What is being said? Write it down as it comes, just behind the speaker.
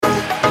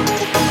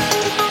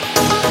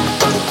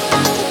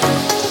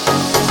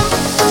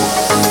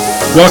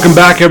Welcome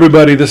back,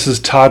 everybody. This is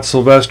Todd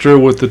Sylvester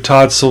with the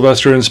Todd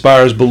Sylvester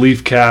Inspires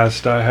Belief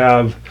Cast. I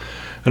have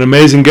an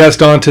amazing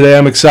guest on today.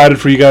 I'm excited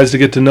for you guys to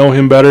get to know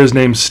him better. His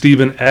name's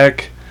Stephen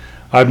Eck.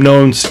 I've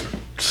known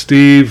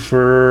Steve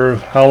for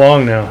how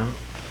long now?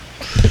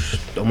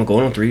 I'm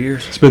going on 3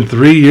 years. It's been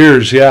 3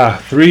 years, yeah.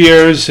 3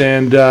 years,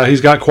 and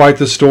he's got quite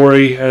the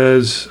story.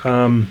 As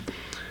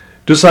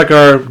just like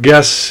our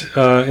guests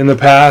in the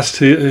past,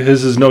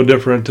 his is no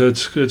different.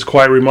 It's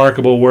quite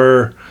remarkable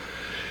where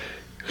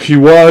he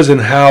was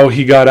and how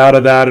he got out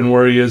of that and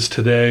where he is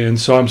today. And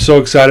so I'm so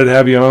excited to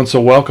have you on,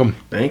 so welcome.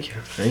 Thank you.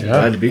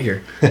 Glad to be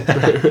here.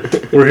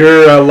 We're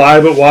here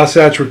live at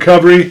Wasatch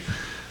Recovery,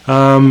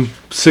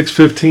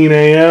 6:15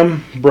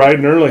 a.m., bright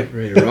and early.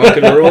 Ready to rock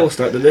and roll,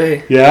 start the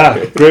day.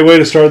 Yeah, great way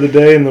to start the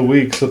day and the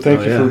week. So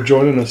thank you for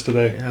joining us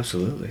today. Yeah,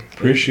 absolutely.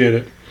 Appreciate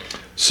it.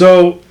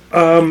 So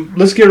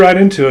let's get right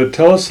into it.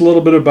 Tell us a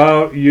little bit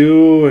about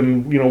you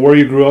and where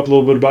you grew up, a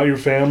little bit about your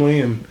family.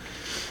 And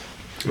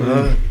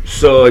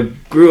so I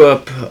grew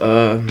up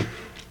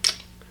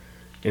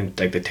in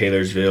like the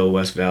Taylorsville,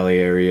 West Valley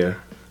area.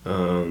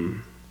 I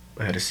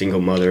had a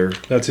single mother.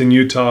 That's in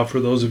Utah for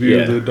those of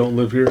you that don't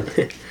live here.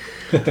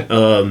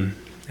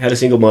 Had a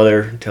single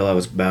mother until I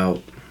was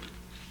about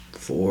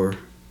 4,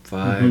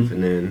 5,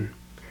 and then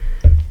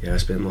I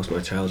spent most of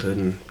my childhood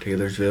in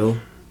Taylorsville,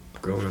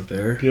 growing up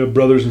there. Do you have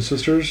brothers and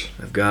sisters?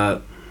 I've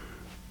got,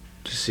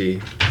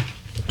 2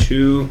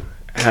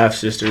 half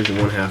sisters and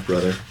 1 half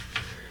brother,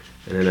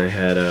 and then I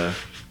had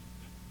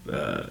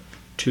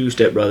 2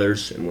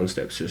 stepbrothers and 1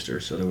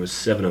 stepsister. So there was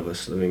 7 of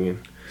us living in.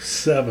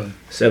 7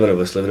 of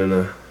us living in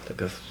a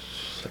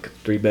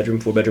 3-bedroom,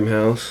 4-bedroom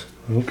house.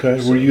 Okay.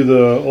 So, were you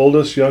the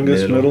oldest,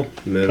 youngest, middle?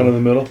 Kind of the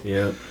middle?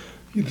 Yeah.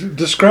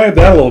 Describe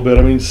that a little bit.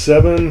 I mean,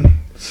 seven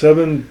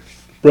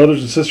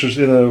brothers and sisters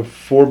in a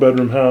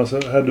 4-bedroom house.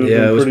 That had to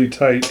have been pretty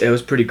tight. It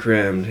was pretty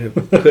crammed. It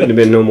couldn't have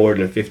been no more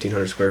than a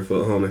 1,500 square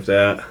foot home, if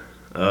that.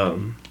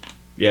 So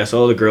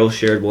all the girls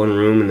shared one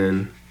room, and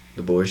then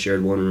the boys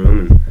shared one room,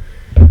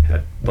 and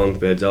had bunk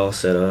beds all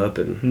set up,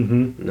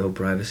 and no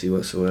privacy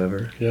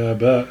whatsoever. Yeah, I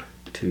bet.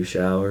 2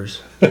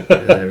 showers.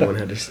 Everyone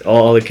had to.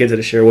 All the kids had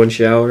to share one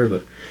shower,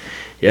 but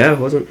it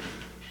wasn't.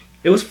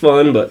 It was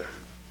fun, but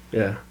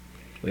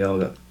we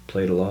all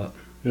played a lot.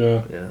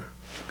 Yeah. Yeah.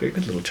 Good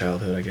little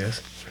childhood, I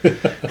guess.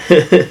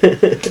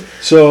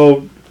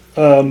 So,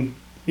 I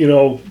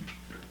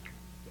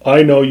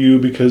know you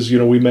because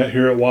we met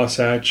here at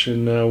Wasatch,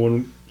 and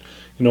when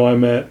I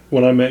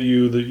met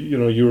you,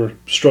 you were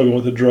struggling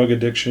with a drug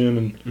addiction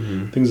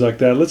and things like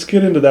that. Let's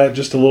get into that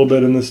just a little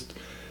bit. In this,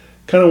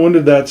 kind of, when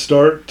did that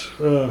start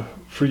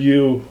for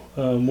you?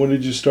 When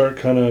did you start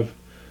kind of,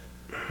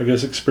 I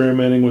guess,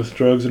 experimenting with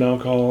drugs and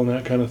alcohol and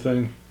that kind of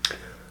thing?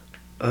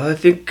 I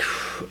think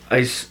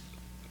I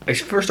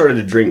first started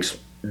to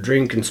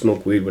drink and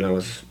smoke weed when I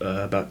was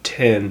about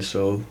 10,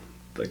 so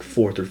like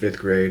 4th or 5th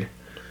grade.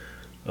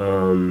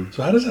 So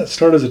how does that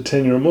start as a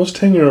 10-year-old? Most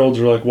 10-year-olds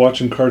are like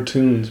watching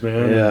cartoons,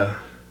 man. Yeah.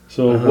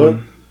 So what?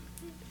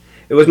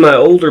 It was my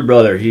older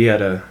brother. He had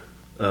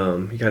he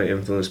kind of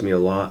influenced me a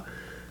lot.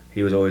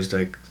 He was always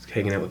like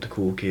hanging out with the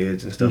cool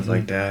kids and stuff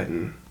like that,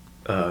 and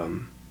I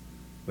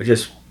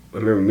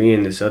remember me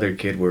and this other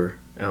kid were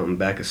out in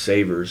back of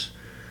Savers,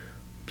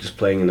 just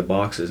playing in the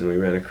boxes, and we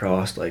ran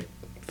across like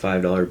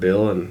 $5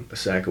 bill and a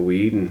sack of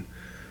weed, and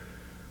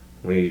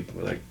we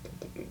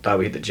thought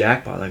we hit the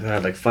jackpot. Like I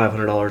had like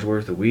 $500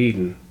 worth of weed,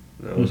 and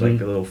it was like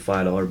a little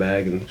 $5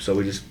 bag, and so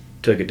we just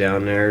took it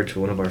down there to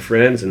one of our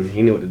friends, and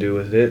he knew what to do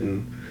with it,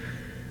 and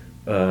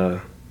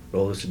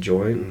rolled us a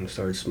joint and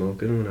started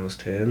smoking when I was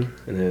 10,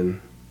 and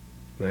then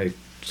when I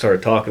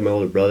started talking to my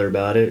older brother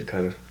about it,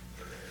 kind of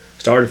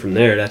started from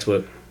there. That's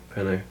what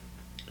kind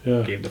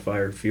of gave the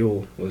fire and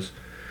fuel was.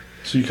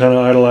 So you kind of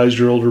idolized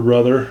your older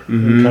brother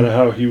and kind of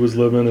how he was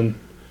living, and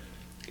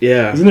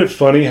isn't it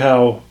funny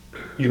how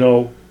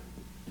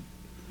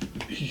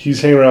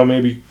he's hanging around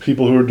maybe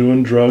people who are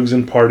doing drugs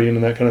and partying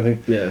and that kind of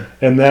thing. Yeah.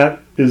 And that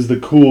is the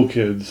cool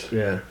kids.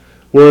 Yeah.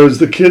 Whereas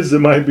the kids that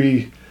might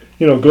be,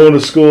 going to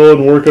school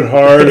and working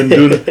hard and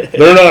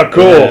they're not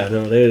cool. Yeah,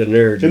 no, they're the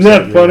nerds. Isn't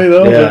that funny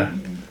though? Yeah.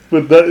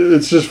 But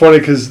it's just funny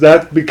because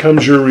that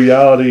becomes your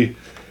reality.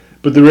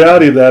 But the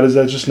reality of that is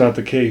that's just not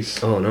the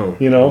case. Oh no.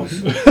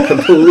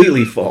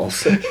 Completely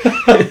false.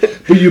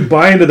 But you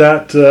buy into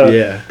that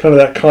kind of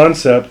that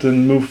concept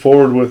and move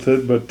forward with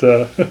it. But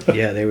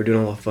they were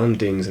doing all the fun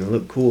things and it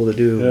looked cool to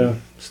do.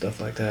 And stuff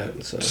like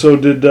that. So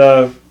did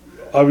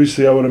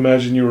obviously I would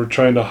imagine you were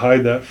trying to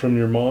hide that from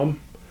your mom.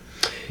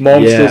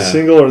 Mom's still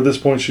single, or at this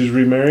point she's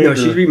remarried? No,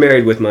 she's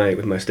remarried with my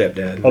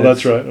stepdad. Oh,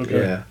 that's right. Okay.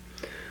 Yeah.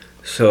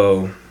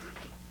 So.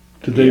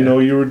 Did they know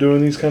you were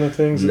doing these kind of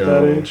things at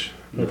that age?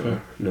 Okay.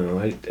 No,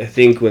 I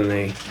think right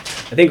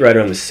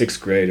around the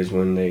 6th grade is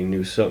when they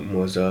knew something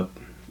was up.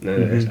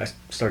 And I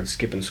started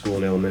skipping school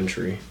in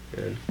elementary,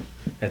 and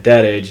at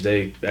that age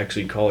they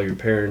actually call your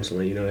parents and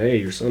let you know, hey,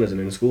 your son isn't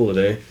in school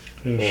today.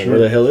 Yeah, well, where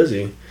the hell is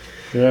he?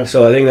 Yeah.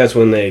 So I think that's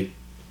when they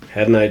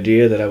had an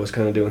idea that I was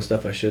kind of doing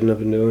stuff I shouldn't have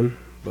been doing,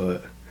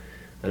 but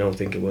I don't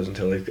think it was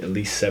until at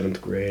least 7th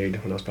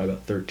grade, when I was probably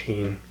about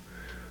 13,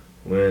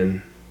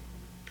 when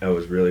I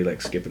was really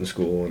like skipping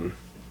school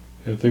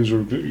And things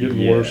were getting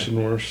Yeah. worse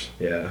and worse.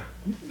 yeah.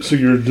 So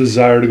your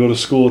desire to go to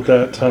school at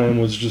that time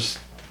was just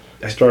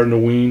starting to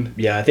wean?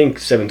 Yeah, I think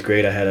 7th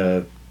grade I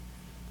had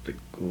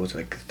what was it,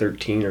 like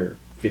 13 or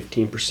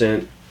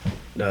 15%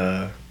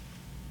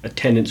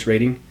 attendance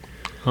rating.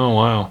 Oh,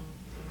 wow.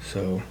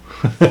 So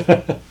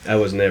I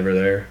was never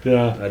there.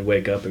 Yeah. I'd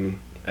wake up and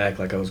act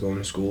like I was going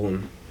to school,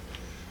 and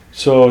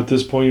So at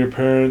this point, your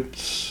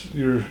parents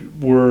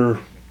were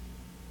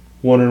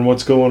wondering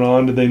what's going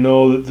on. Did they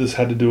know that this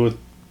had to do with,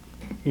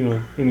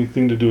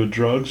 anything to do with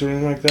drugs or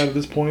anything like that at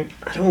this point?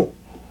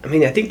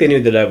 I think they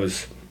knew that I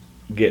was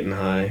getting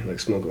high, like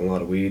smoking a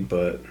lot of weed,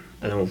 but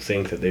I don't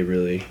think that they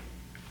really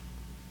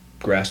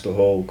grasped the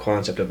whole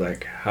concept of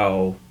like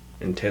how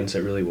intense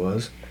it really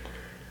was.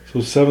 So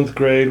 7th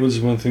grade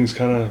was when things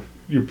kind of,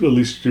 at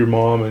least your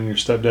mom and your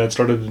stepdad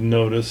started to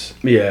notice.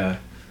 Yeah.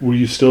 Were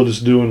you still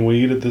just doing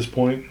weed at this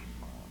point?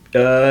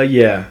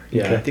 Yeah.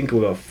 Okay. I think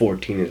about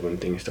 14 is when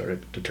things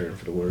started to turn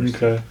for the worse.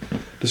 Okay.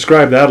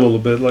 Describe that a little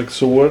bit. Like,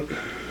 so what,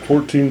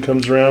 14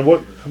 comes around,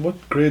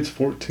 what grade's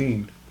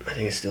 14? I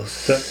think it's still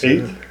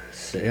Eighth?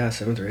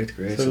 7th or 8th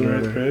grade. 7th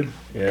or 8th grade?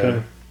 Yeah.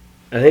 Okay.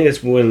 I think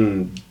it's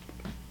when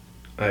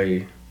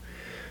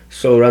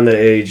so around that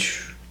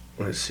age,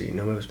 let's see,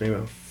 no, it was maybe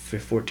about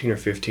 14 or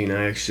 15,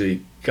 I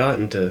actually got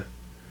into,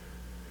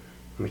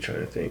 let me try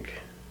to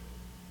think.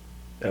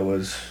 That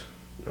was,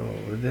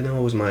 then it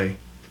was my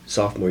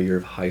sophomore year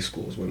of high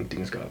school is when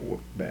things got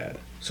bad.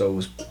 So I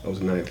was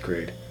in 9th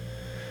grade.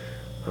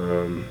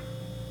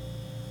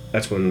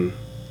 That's when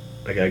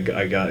I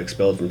got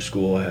expelled from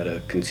school. I had a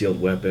concealed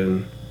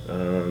weapon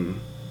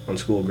on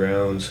school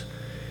grounds,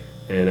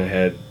 and I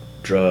had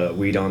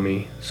weed on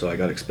me, so I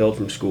got expelled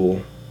from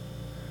school.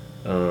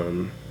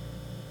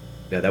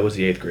 That was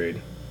the 8th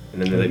grade.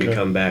 And then they let me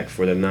come back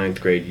for the 9th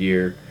grade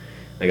year.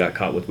 I got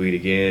caught with weed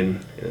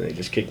again, and they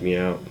just kicked me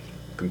out,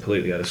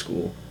 completely out of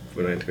school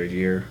for 9th grade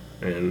year.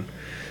 And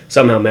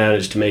somehow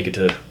managed to make it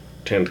to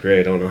 10th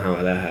grade. I don't know how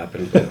that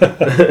happened.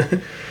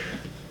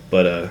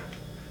 But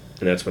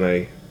and that's when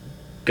I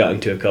got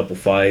into a couple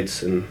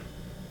fights, and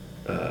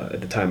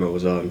at the time I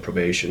was on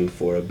probation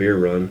for a beer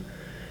run.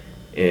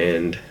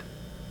 And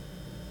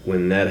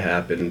when that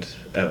happened,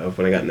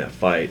 when I got in that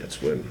fight,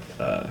 that's when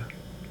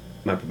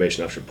my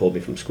probation officer pulled me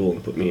from school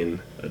and put me in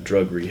a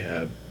drug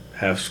rehab,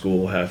 half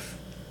school, half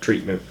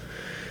treatment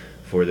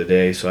for the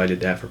day. So I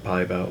did that for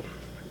probably about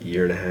a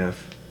year and a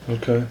half.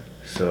 Okay.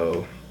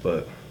 So,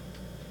 but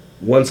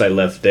once I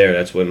left there,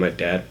 that's when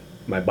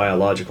my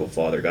biological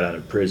father, got out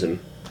of prison,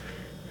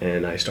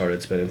 and I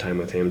started spending time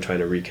with him, trying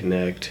to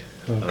reconnect.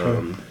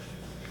 Okay.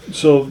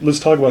 So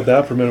let's talk about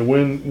that for a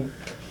minute.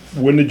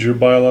 When did your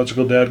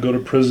biological dad go to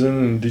prison,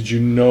 and did you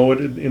know it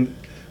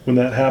when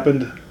that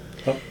happened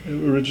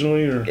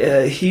originally, or?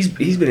 He's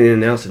been in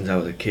and out since I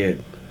was a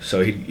kid.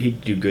 So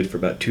he'd do good for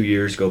about 2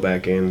 years, go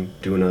back in,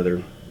 do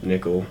another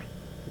nickel,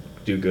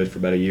 do good for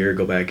about a year,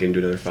 go back in, do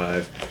another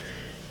 5.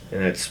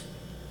 And that's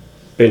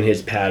been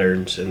his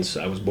pattern since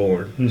I was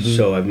born. Mm-hmm.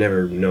 So I've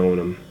never known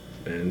him.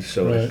 And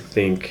so Right. I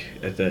think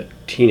at that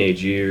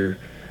teenage year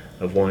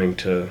of wanting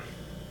to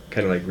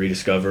kind of like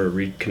rediscover,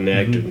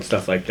 reconnect, Mm-hmm. and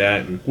stuff like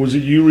that. And Was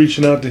it you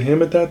reaching out to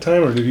him at that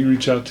time, or did he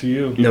reach out to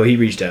you? no, he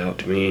reached out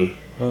to me.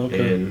 Oh,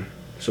 okay. And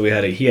so he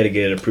had to get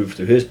it approved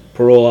through his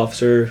parole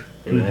officer,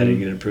 and I had to Mhm.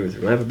 get it approved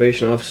through my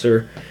probation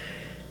officer.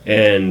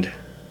 And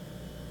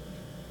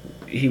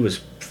he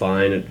was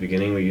fine at the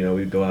beginning.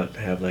 We'd go out and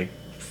have like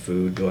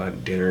food, go out to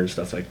dinner and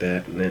stuff like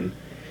that. And then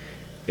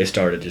it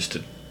started just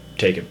to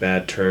take a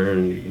bad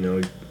turn.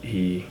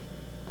 He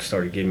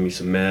started giving me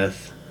some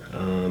meth,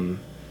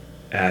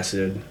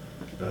 acid,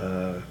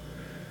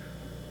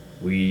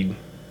 weed.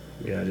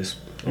 Yeah, just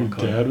all Your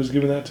kinds. dad was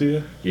giving that to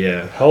you?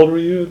 Yeah. How old were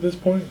you at this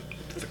point?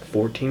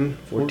 14,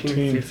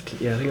 14. 15.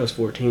 Yeah, I think I was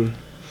 14.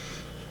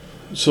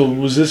 So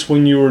was this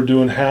when you were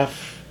doing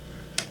half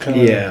kind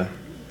of Yeah.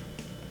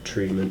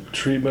 Treatment.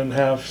 treatment,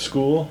 half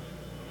school?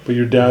 But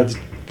your dad's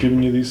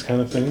giving you these kind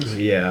of things?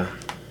 Yeah.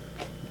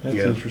 That's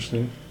Yeah.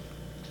 interesting.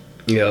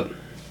 Yep.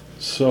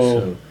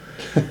 So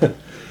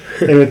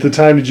and at the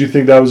time, did you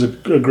think that was a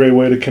great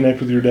way to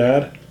connect with your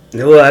dad?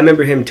 Well, I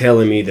remember him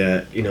telling me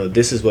that,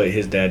 this is what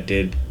his dad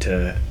did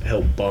to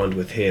help bond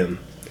with him.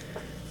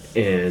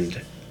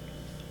 And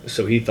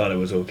so he thought it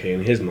was okay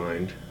in his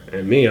mind.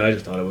 And me, I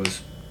just thought it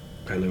was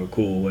kind of a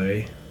cool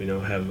way,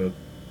 have a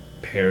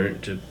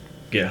parent to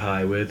get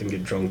high with and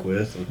get drunk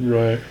with. And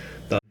Right.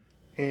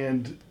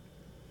 And,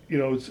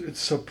 it's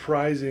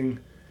surprising,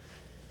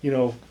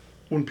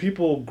 when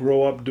people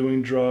grow up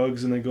doing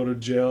drugs and they go to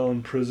jail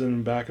and prison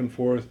and back and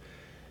forth,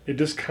 it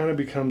just kind of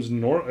becomes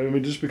it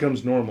just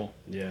becomes normal.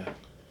 yeah.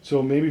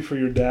 So maybe for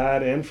your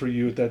dad and for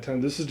you at that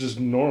time, this is just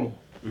normal.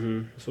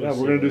 Mm-hmm. Yeah,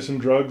 we're going to do some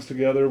drugs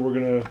together. We're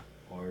going to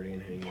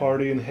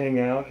party and hang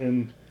out.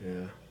 And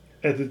Yeah.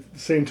 at the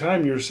same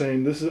time, you're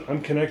saying,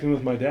 I'm connecting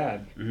with my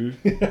dad.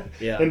 Mm-hmm.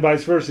 Yeah. And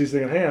vice versa. He's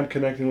thinking, hey, I'm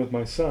connecting with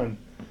my son.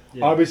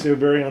 Yeah. Obviously a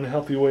very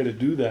unhealthy way to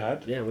do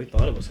that. Yeah, we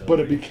thought it was healthy. But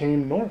it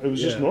became normal. It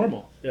was just Yeah.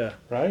 normal, Yeah.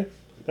 right?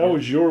 That Yeah.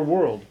 was your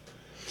world.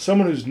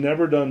 someone who's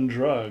never done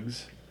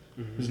drugs,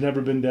 Mm-hmm. who's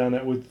never been down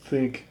that, would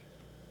think,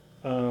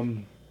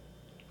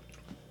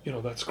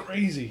 that's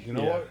crazy, Yeah.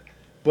 what?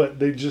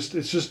 But it's just,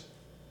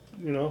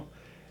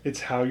 it's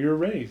how you're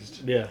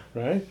raised, Yeah.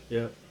 right?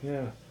 Yeah.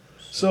 Yeah.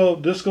 So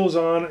this goes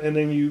on, and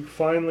then you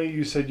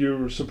said you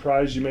were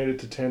surprised you made it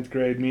to 10th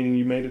grade, meaning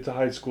you made it to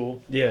high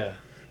school. Yeah.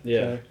 Yeah.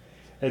 Okay?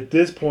 At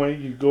this point,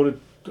 you go to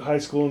high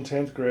school in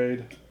 10th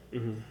grade.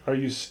 Mm-hmm.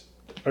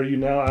 Are you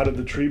now out of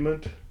the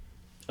treatment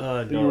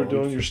that No. you were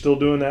doing? You're still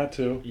doing that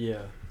too.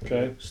 Yeah.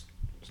 Okay. Yeah,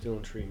 still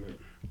in treatment.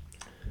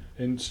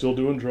 And still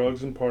doing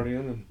drugs and partying,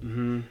 and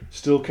Mm-hmm.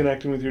 still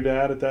connecting with your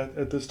dad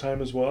at this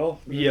time as well.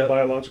 Yep.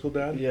 Biological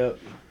dad. Yep.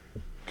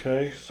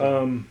 Okay.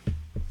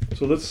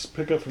 So let's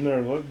pick up from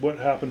there. What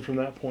happened from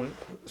that point?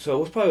 So it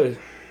was probably,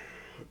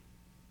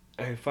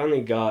 I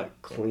finally got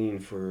clean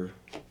for,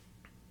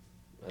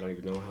 I don't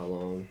even know how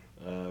long,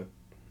 a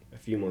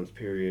few months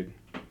period,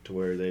 to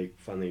where they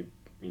finally,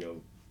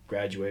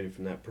 graduated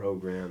from that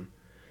program.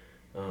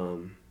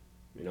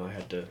 I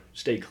had to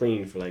stay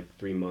clean for like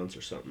 3 months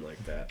or something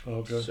like that.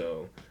 Okay.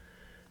 So,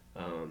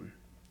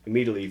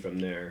 immediately from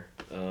there,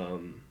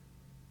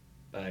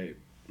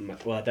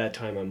 at that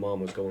time my mom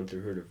was going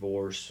through her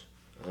divorce.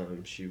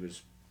 She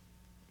was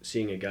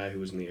seeing a guy who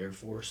was in the Air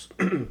Force,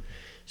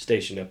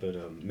 stationed up at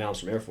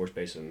Malmstrom Air Force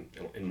Base in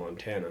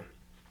Montana.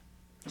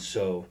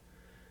 So,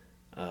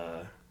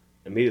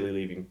 immediately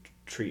leaving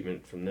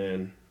treatment from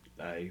then,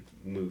 I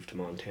moved to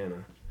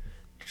Montana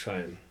to try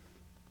and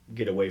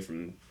get away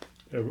from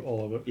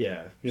All of it.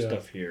 yeah. Yeah.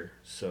 stuff here.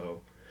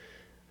 So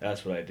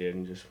that's what I did,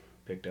 and just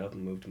picked up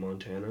and moved to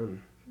Montana.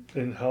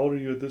 And how old are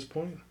you at this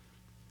point?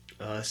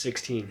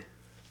 16.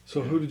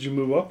 So who did you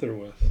move up there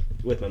with?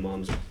 With my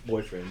mom's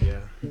boyfriend,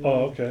 yeah.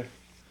 Oh, okay.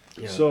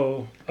 Yeah.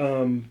 So,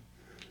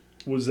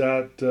 was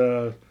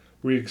that?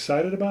 Were you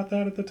excited about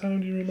that at the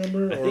time? Do you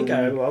remember? I think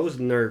I was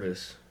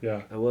nervous.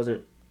 Yeah. I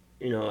wasn't,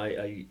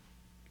 I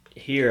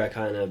here I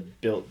kind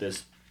of built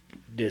this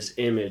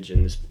image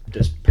and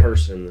this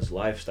person, this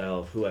lifestyle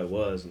of who I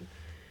was, and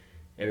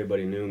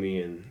everybody knew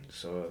me, and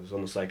so it was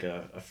almost like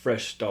a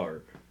fresh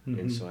start. Mm-hmm.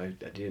 And so I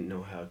didn't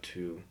know how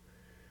to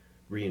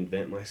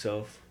reinvent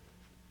myself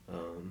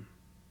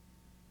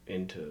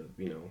into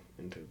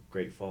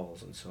Great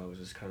Falls, and so I was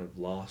just kind of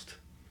lost,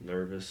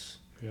 nervous.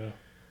 Yeah.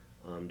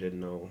 Didn't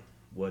know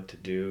what to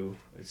do.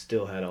 I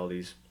still had all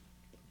these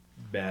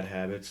bad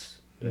habits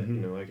that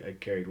Mm-hmm. I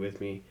carried with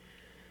me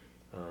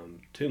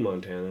to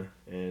Montana,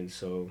 and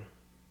so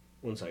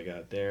once I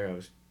got there, I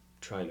was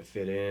trying to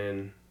fit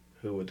in.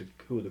 Who were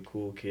the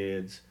cool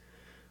kids?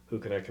 Who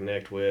can I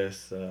connect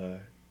with?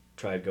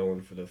 Tried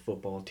going for the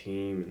football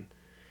team, and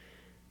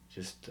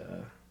just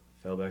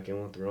fell back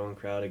in with the wrong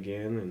crowd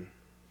again.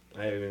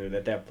 And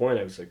at that point,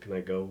 I was like, can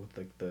I go with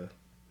like the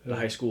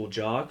high school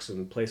jocks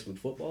and play some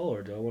football,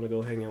 or do I want to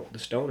go hang out with the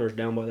stoners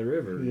down by the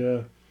river?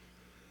 Yeah.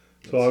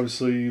 So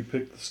obviously you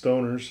picked the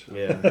stoners.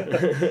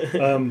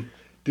 Yeah.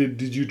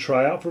 Did you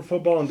try out for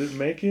football and didn't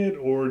make it,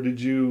 or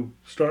did you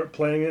start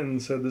playing it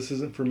and said this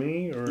isn't for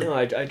me? Or No,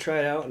 I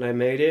tried out and I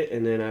made it,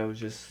 and then I was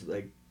just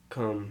like,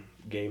 come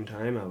game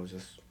time, didn't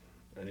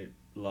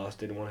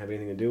want to have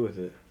anything to do with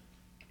it.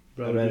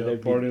 rather be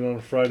out partying on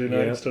a Friday night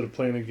Yep. instead of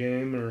playing a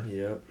game or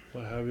Yep.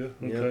 what have you?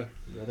 Okay. Yep.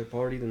 Rather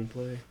party than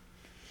play.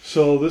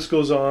 So this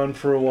goes on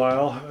for a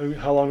while.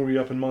 How long were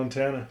you up in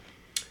Montana?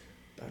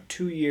 About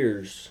 2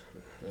 years.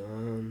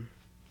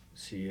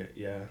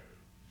 Yeah.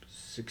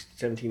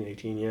 17,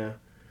 18, yeah.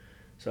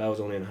 So I was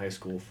only in high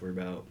school for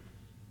about,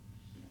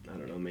 I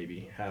don't know,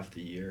 maybe half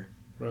the year.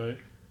 Right.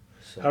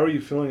 So, How are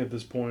you feeling at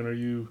this point? Are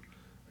you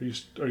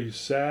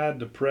sad,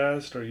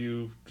 depressed? Are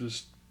you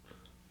just,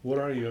 what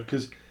are you?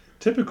 Because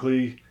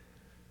typically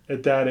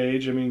at that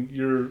age, I mean,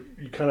 you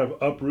kind of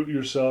uproot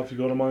yourself. You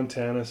go to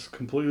Montana, it's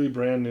completely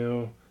brand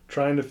new,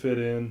 trying to fit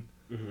in.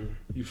 Mhm.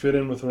 You fit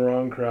in with the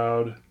wrong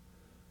crowd.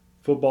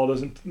 Football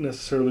doesn't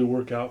necessarily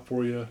work out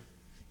for you.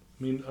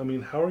 I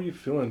mean, how are you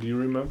feeling? Do you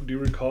remember? Do you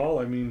recall?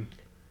 I mean,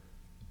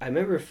 I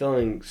remember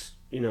feeling,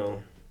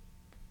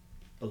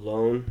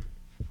 alone.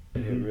 I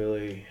didn't Mhm.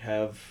 really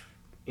have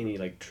any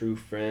like true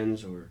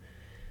friends, or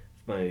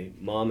my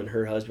mom and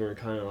her husband were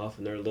kind of off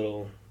in their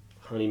little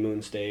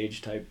honeymoon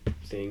stage type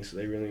thing, so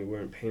they really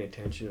weren't paying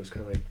attention. It was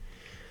kind of like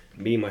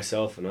me,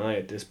 myself, and I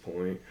at this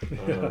point.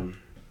 Yeah.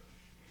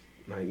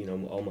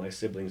 All my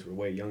siblings were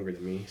way younger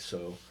than me,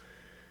 so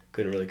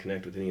couldn't really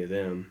connect with any of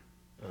them.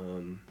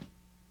 And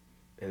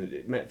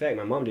in fact,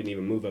 my mom didn't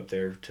even move up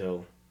there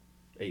till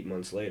 8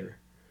 months later.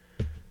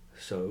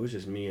 So it was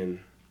just me and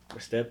my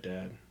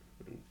stepdad.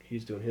 And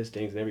he's doing his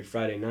things, and every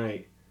Friday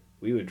night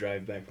we would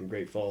drive back from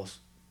Great Falls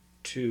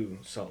to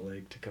Salt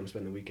Lake to come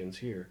spend the weekends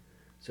here.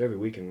 So every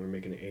weekend we were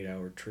making an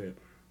 8-hour trip.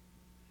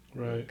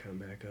 Right. Come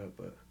back up,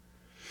 but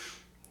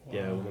Wow.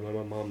 yeah, when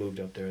my mom moved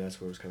up there, that's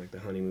where it was kind of like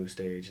the honeymoon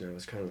stage, and I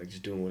was kind of like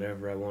just doing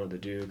whatever I wanted to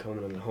do,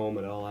 coming home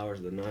at all hours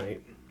of the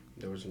night.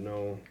 There was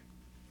no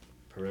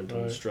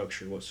parental Right.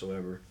 structure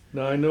whatsoever.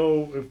 Now I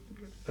know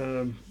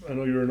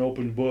you're an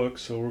open book,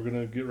 so we're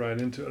gonna get right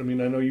into it. I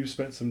mean, I know you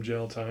spent some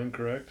jail time,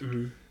 correct?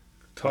 Mm-hmm.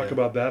 Talk Yeah.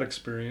 about that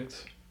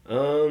experience.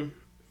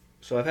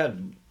 So I've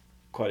had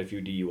quite a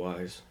few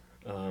DUIs.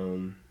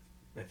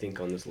 I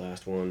think on this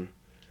last one,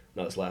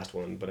 not this last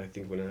one, but I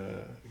think when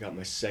I got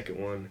my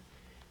second one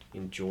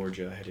in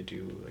Georgia, I had to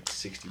do like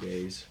 60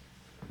 days.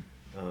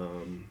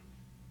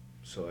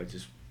 So I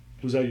just...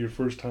 Was that your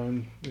first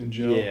time in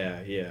jail? Yeah.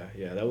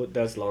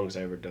 That's the longest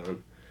I ever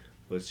done.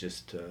 Was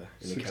just in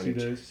the 60 county.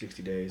 days?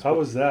 60 days. How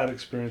was that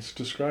experience?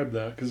 Describe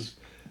that, because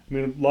I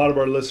mean, a lot of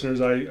our listeners,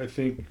 I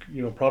think,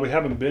 probably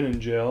haven't been in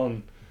jail,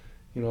 and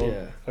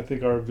Yeah. I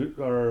think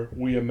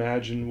we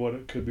imagine what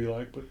it could be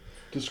like, but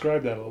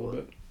describe that a little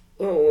bit.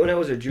 Well, when I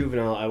was a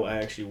juvenile, I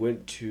actually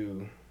went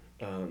to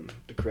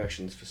the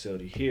corrections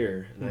facility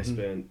here, and I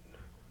spent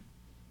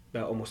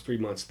about almost 3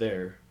 months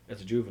there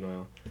as a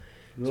juvenile.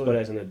 Really? But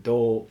as an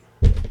adult...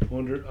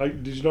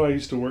 Did you know I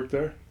used to work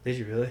there? Did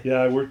you really?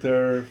 Yeah, I worked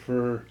there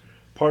for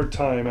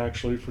part-time,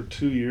 actually, for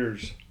 2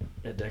 years.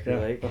 At Decker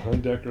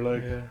Lake? Decker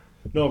Lake. Yeah.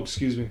 No,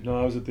 excuse me. No,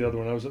 I was at the other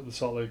one. I was at the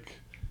Salt Lake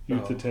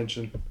Youth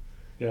Detention.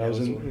 Yeah, I was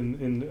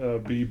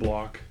in B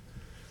block.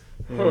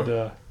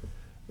 And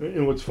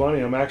and what's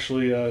funny, I'm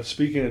actually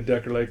speaking at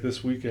Decker Lake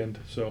this weekend.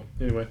 So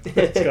anyway,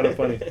 it's kind of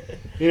funny.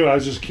 Anyway, I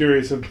was just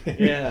curious if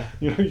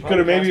you could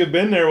have maybe have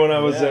been there when I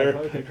was there.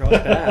 Probably could cross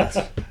paths.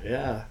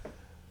 Yeah.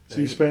 So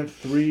you spent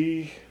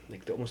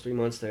almost 3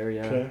 months there.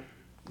 Yeah. Okay.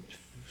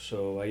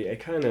 So I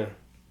kind of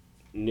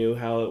knew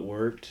how it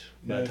worked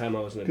by the time I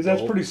was an adult. Because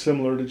that's pretty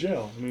similar to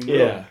jail. I mean,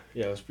 yeah,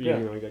 it was pretty.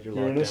 You got your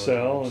you're in a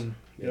cell and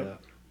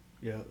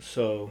yeah.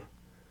 So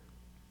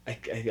I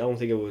don't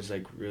think it was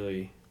like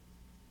really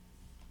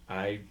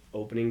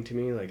eye-opening to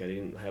me. Like I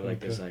didn't have like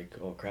this like,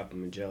 oh crap,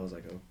 I'm in jail. I was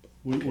like, oh.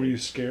 Were you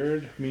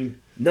scared? I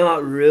mean,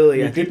 not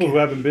really. I think people who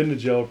haven't been to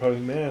jail are probably,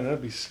 man,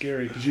 that'd be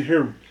scary, because you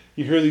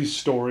hear these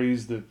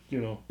stories that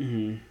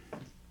Mm-hmm.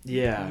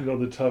 Yeah.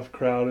 The tough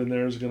crowd in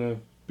there is gonna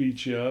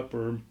beat you up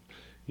or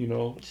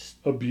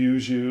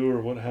abuse you or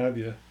what have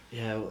you.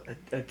 Yeah. Well,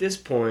 at this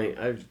point,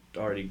 I've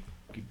already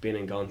been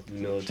and gone through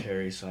the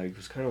military, so I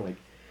was kind of like,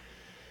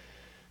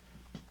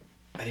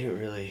 I didn't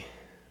really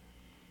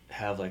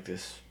have like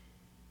this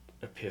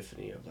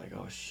epiphany of like,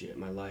 oh shit,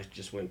 my life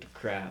just went to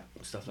crap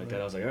and stuff like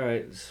that. I was like, all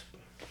right, let's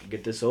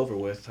get this over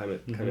with, kind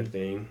of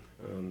thing.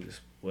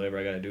 Just whatever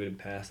I got to do to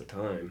pass the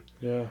time.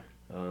 Yeah.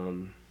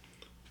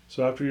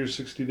 So after your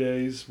 60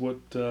 days, what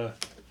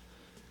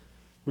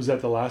was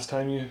that the last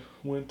time you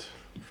went,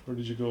 or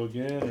did you go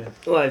again? Or?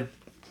 Well, I've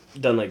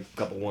done like a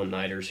couple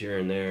one-nighters here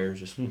and there,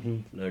 just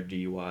another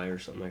DUI or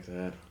something like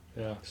that.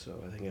 Yeah. So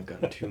I think I've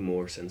gotten 2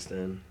 more since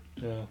then.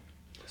 Yeah.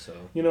 So.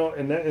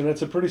 And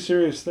that's a pretty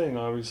serious thing,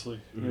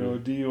 obviously.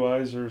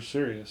 DUIs are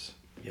serious.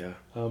 Yeah.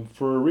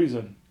 For a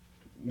reason.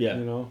 Yeah.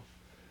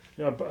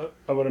 But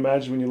I would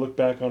imagine when you look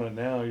back on it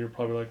now, you're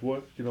probably like,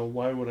 what,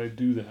 why would I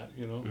do that,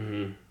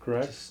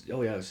 Correct?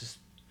 It's just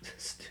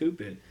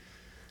stupid.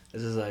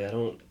 This is like, I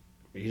don't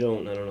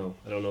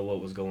know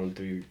what was going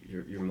through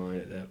your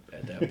mind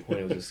at that point.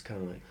 It was just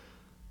kind of like,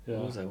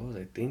 what was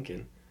I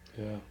thinking?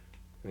 Yeah.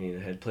 I mean,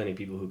 I had plenty of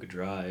people who could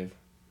drive.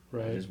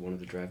 Right. I just wanted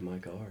to drive my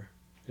car.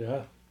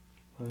 Yeah.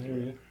 I hear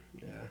you.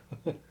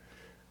 Yeah.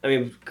 I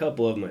mean, a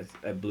couple of them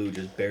I blew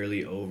just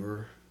barely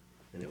over,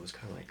 and it was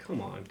kind of like,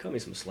 come on, cut me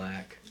some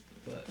slack.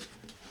 But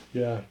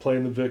yeah,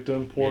 playing the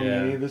victim, poor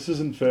me, this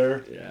isn't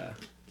fair. Yeah.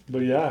 But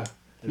yeah,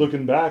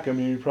 looking back, I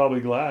mean, you're probably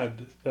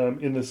glad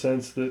in the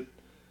sense that,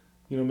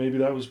 maybe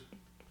that was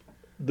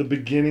the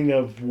beginning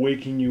of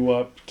waking you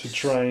up to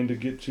trying to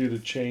get you to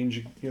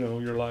change,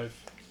 your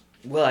life.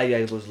 Well,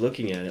 I was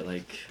looking at it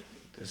like,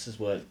 this is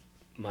what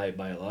my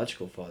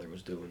biological father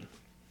was doing,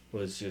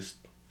 was just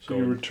So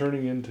you're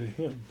returning into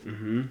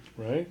him,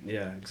 right?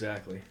 Yeah,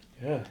 exactly.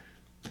 Yeah.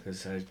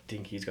 Because I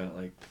think he's got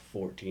like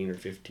 14 or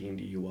 15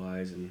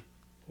 DUIs, and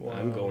wow.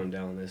 I'm going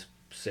down this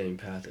same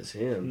path as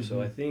him.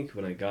 So I think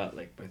when I got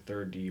like my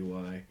 3rd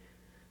DUI, it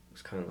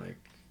was kind of like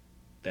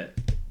that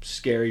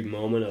scary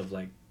moment of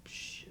like,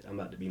 shit, I'm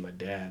about to be my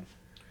dad.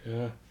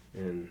 Yeah.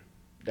 And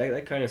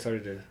that kind of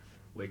started to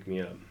wake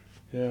me up.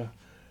 Yeah.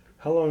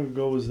 How long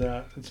ago was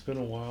that? It's been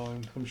a while,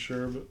 I'm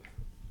sure, but...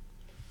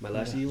 My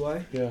last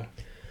DUI? Yeah.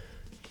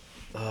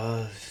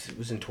 It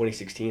was in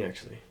 2016,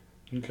 actually.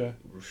 Okay.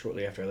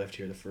 Shortly after I left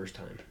here the first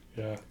time.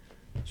 Yeah.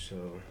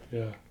 So.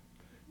 Yeah.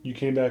 You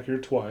came back here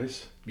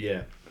twice.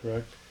 Yeah.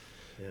 Correct?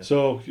 Yeah.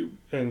 So,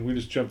 and we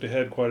just jumped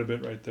ahead quite a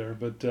bit right there,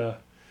 but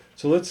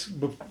so let's,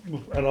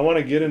 and I want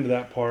to get into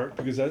that part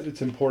because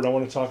it's important. I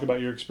want to talk about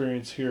your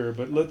experience here,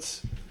 but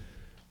let's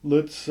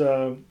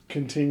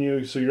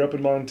continue. So you're up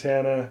in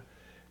Montana.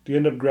 Do you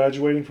end up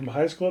graduating from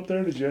high school up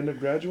there? Did you end up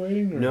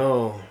graduating? Or?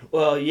 No.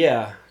 Well,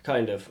 yeah,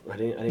 kind of. I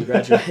didn't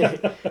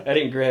graduate. I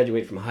didn't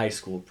graduate from high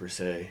school per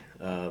se.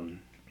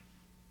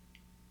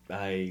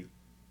 I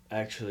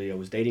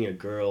was dating a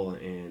girl,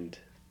 and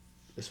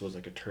this was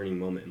like a turning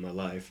moment in my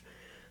life.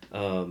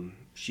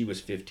 She was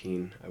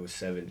 15. I was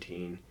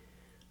 17.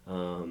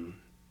 And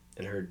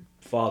her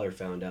father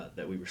found out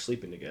that we were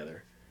sleeping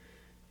together.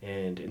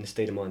 And in the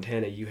state of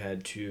Montana, you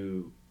had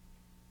to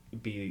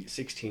be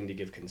 16 to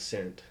give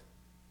consent.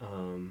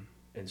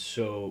 And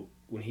so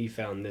when he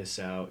found this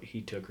out,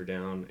 he took her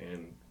down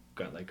and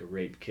got like a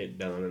rape kit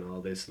done and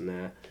all this and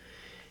that.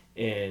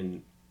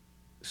 And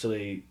so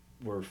they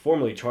were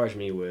formally charged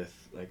me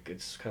with, like,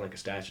 it's kind of like a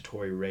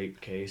statutory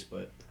rape case,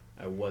 but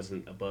I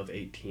wasn't above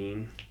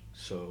 18,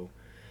 so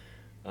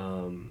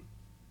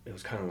it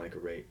was kind of like a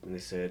rape. And they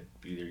said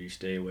either you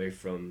stay away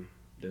from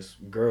this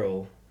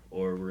girl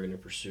or we're going to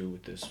pursue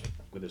with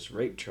this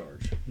rape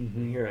charge. Mm-hmm.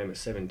 And here I am at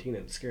 17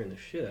 and it's scaring the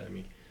shit out of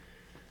me.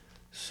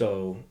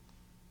 So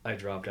I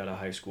dropped out of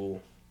high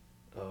school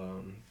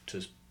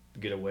to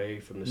get away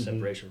from the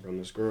separation from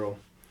this girl,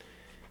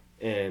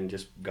 and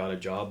just got a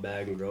job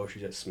bagging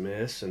groceries at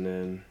Smith's, and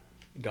then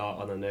got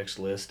on the next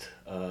list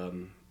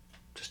to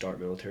start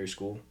military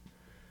school.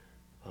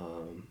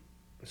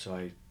 So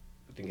I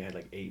think I had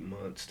like 8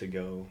 months to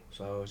go.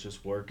 So I was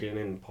just working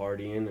and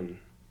partying and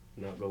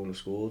not going to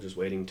school, just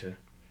waiting to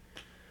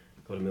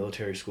go to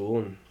military school,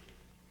 and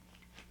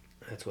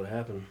that's what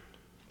happened.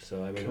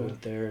 So I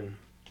went there, and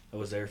I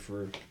was there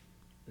for,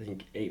 I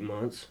think, 8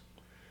 months.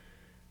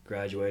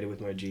 Graduated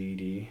with my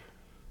GED.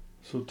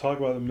 So talk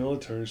about the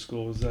military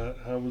school.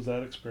 How was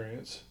that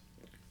experience?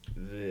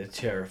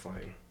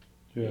 Terrifying.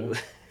 Yeah.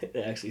 It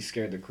actually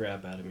scared the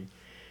crap out of me.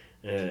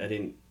 I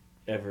didn't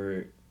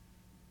ever,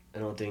 I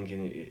don't think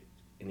in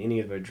any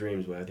of my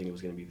dreams would I think it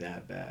was going to be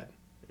that bad.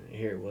 And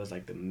here it was,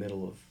 like the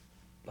middle of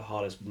the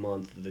hottest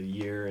month of the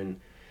year, and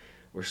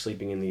we're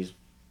sleeping in these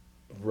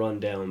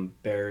run-down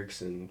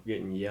barracks and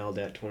getting yelled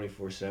at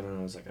 24/7.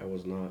 I was like, I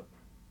was not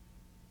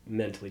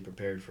mentally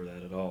prepared for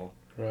that at all.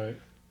 Right.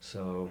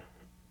 So,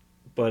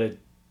 but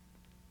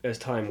as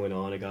time went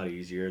on, it got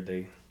easier.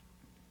 They,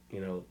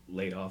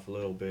 laid off a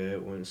little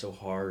bit, wasn't so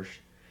harsh.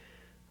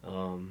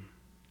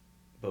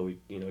 But we,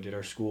 did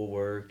our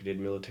schoolwork, did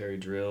military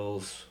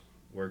drills,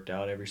 worked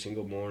out every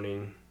single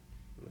morning.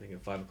 I think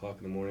at 5 o'clock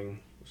in the morning,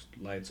 just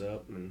lights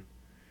up and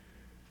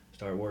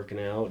start working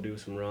out, do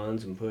some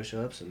runs and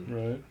push-ups, and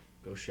right.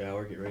 Go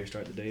shower, get ready to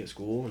start the day at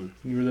school. And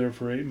you were there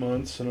for 8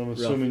 months, and I'm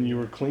assuming you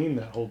were clean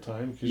that whole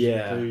time. Cause you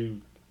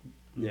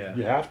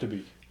have to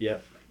be.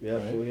 Yep.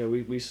 Right? Well,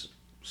 we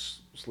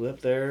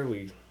slept there,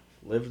 we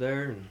lived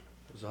there, and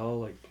it was all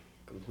like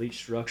complete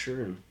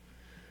structure. And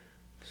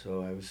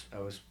so I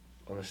was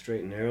on a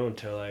straight and narrow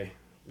until I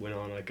went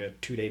on like a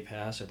 2-day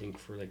pass, I think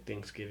for like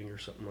Thanksgiving or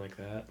something like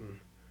that,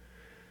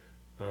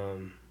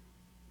 and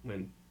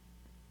went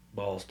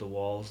balls to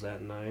walls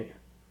that night,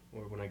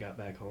 or when I got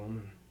back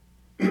home,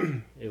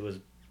 and it was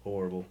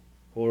horrible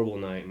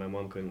night. My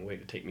mom couldn't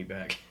wait to take me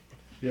back.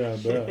 Yeah, I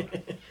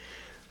bet.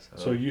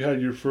 So you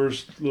had your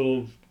first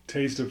little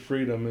taste of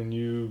freedom, and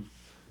you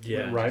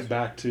went right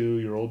back to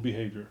your old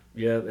behavior.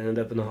 Yeah, ended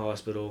up in the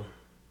hospital.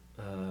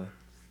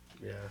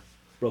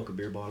 Broke a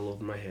beer bottle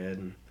over my head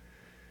and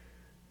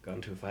got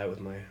into a fight with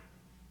my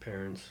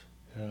parents.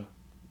 Yeah.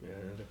 Yeah,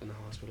 ended up in the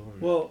hospital.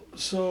 Well,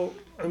 so,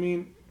 I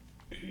mean,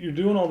 you're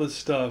doing all this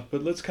stuff,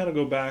 but let's kind of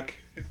go back.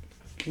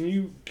 Can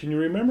you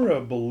remember a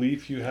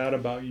belief you had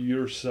about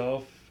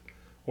yourself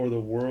or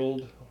the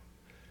world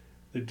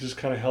that just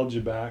kind of held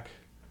you back?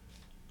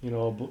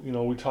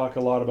 We talk a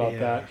lot about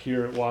that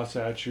here at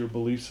Wasatch. Your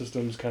belief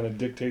systems kind of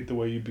dictate the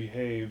way you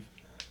behave.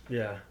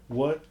 Yeah.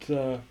 What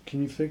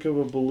can you think of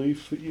a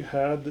belief that you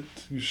had that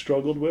you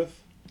struggled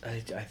with? I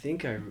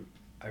think I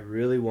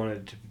really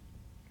wanted to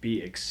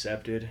be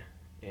accepted,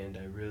 and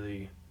I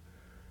really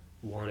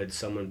wanted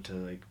someone to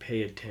like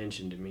pay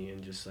attention to me,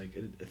 and just like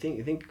I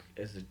think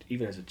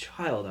even as a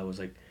child I was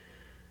like,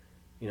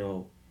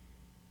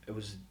 it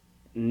was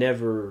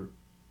never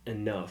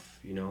enough,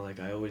 like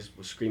I always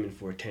was screaming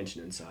for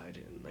attention inside,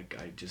 and like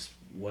I just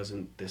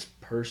wasn't this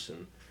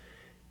person.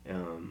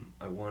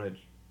 I wanted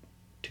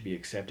to be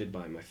accepted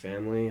by my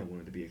family. I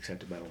wanted to be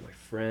accepted by all my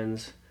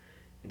friends,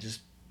 and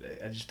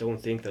I just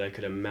don't think that I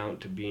could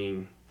amount to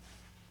being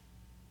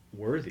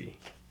worthy.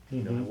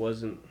 Mm-hmm. I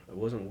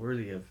wasn't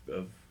worthy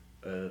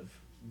of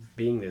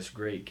being this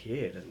great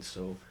kid. And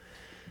so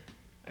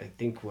I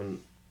think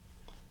when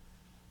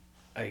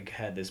I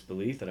had this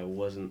belief that I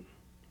wasn't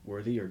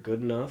worthy or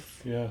good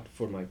enough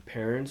for my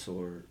parents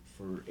or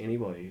for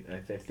anybody, I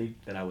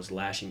think that I was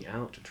lashing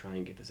out to try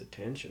and get this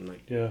attention,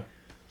 like,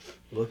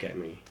 look at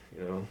me,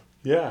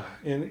 Yeah,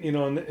 and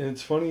and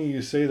it's funny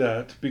you say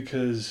that,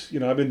 because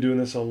I've been doing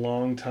this a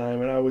long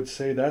time, and I would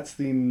say that's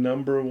the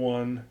number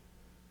one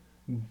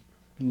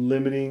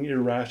limiting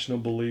irrational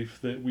belief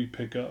that we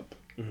pick up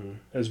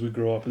as we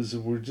grow up, is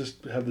that we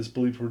just have this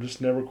belief we're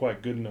just never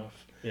quite good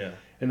enough. Yeah.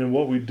 And then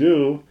what we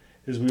do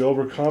is we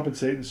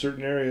overcompensate in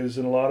certain areas,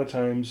 and a lot of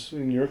times,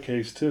 in your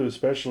case too,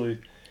 especially,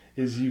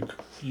 is you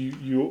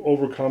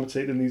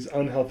overcompensate in these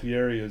unhealthy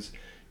areas.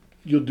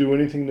 You'll do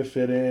anything to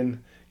fit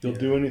in. You'll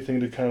do anything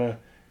to kind of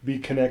be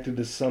connected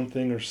to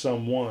something or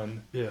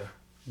someone. Yeah.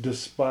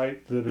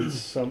 Despite that it's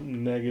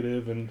something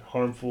negative and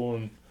harmful,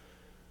 and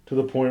to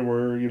the point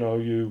where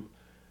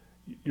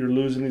you're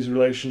losing these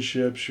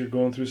relationships. You're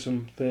going through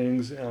some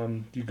things.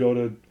 You go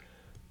to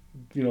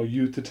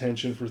youth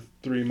detention for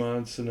 3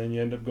 months, and then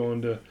you end up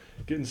going to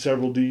getting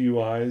several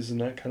DUIs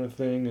and that kind of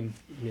thing. And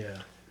yeah,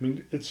 I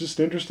mean, it's just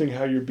interesting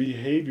how your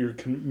behavior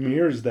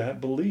mirrors that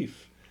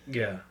belief.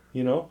 Yeah.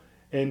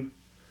 And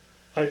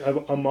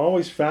I'm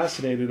always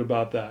fascinated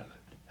about that.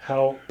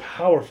 how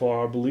powerful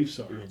our beliefs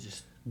are, And it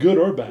just good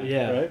or bad.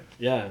 yeah, Right?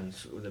 yeah. And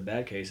so in the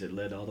bad case, it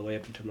led all the way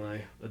up into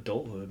my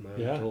adulthood, my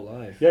Yeah. adult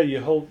life.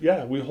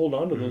 Yeah, we hold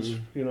on to those. Mhm.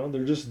 You know,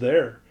 they're just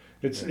there.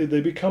 Yeah. They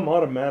become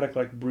automatic,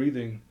 like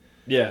breathing.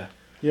 Yeah,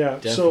 Yeah.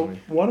 definitely. So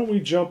why don't we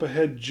jump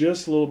ahead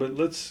just a little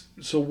bit?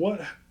 So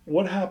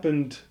what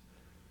happened?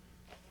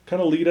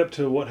 Kind of lead up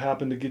to what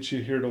happened to get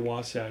you here to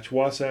Wasatch.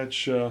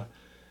 Wasatch.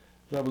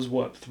 That was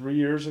what, 3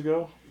 years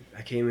ago?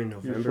 I came in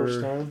Your first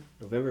time.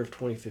 November of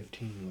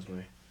 2015 was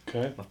my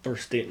Okay.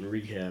 first stint in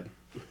rehab.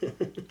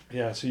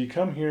 Yeah. So you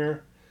come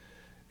here,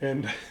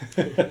 and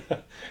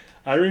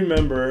I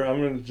remember. I'm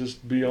going to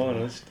just be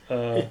honest.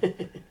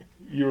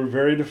 You were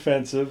very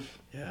defensive.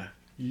 Yeah,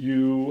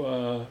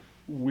 You,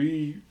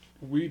 we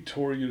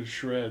tore you to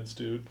shreds,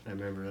 dude. I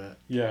remember that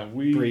Yeah,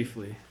 we.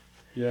 briefly.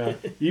 Yeah,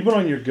 even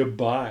on your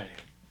goodbye,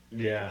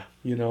 Yeah,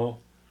 you know,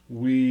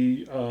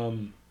 we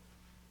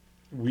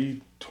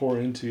tore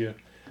into you.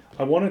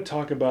 I want to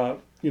talk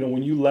about,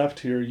 when you left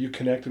here, you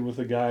connected with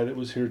a guy that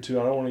was here too.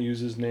 I don't want to use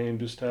his name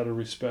just out of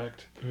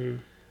respect,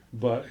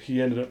 but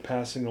he ended up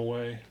passing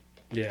away,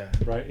 yeah,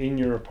 right, in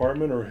your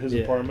apartment or his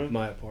apartment?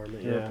 my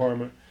apartment. Your Yeah,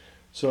 apartment.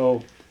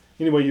 So,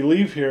 anyway, you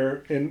leave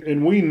here,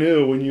 and we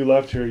knew when you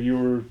left here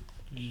you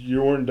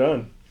weren't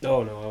done.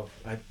 Oh no,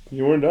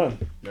 You weren't done.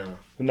 no.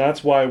 And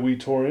that's why we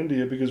tore into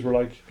you, because we're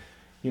like,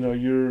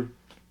 you're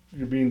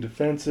being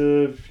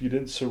defensive, you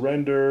didn't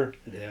surrender,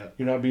 Yeah,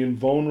 you're not being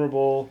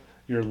vulnerable,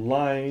 you're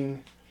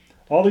lying.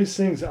 All these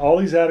things, all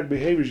these addict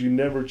behaviors, you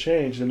never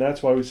changed, and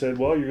that's why we said,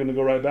 well, you're going to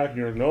go right back, and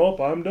you're like, nope,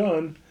 I'm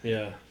done.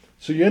 yeah.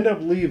 So you end up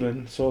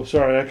leaving. So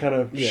sorry, I kind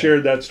of Yeah.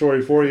 shared that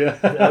story for you.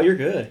 No, you're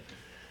good.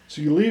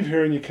 So you leave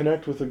here and you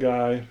connect with a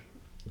guy,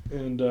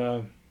 and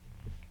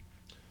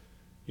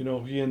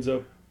he ends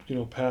up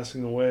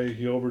passing away.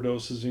 He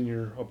overdoses in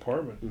your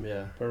apartment,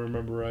 Yeah, if I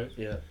remember right.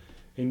 yeah,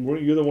 And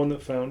weren't you the one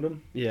that found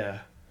him? yeah,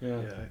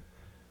 Yeah. yeah.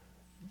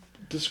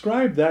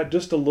 Describe that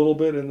just a little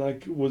bit, and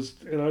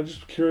I'm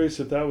just curious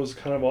if that was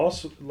kind of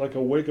also like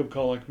a wake up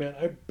call, like, man,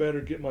 I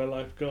better get my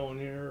life going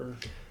here. Or,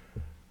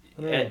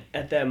 I don't know.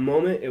 At that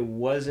moment, it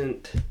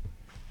wasn't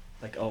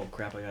like, oh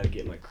crap, I got to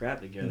get my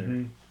crap together.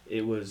 Mhm.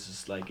 It was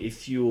just like it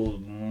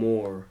fueled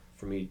more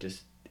for me.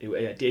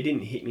 It didn't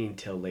hit me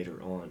until later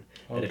on,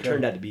 and it Okay.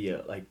 turned out to be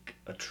a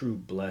true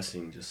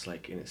blessing, just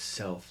like in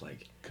itself.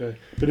 Like Okay.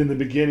 But in the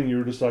beginning, you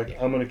were just like,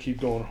 I'm going to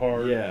keep going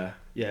hard. yeah.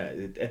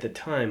 At the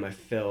time, I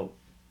felt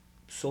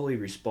solely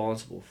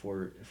responsible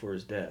for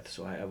his death,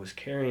 so I was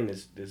carrying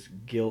this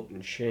guilt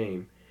and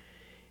shame,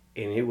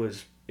 and it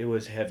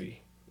was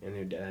heavy,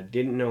 and I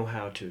didn't know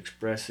how to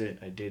express it.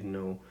 I didn't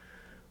know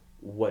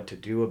what to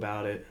do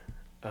about it,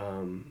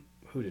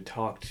 who to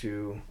talk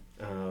to.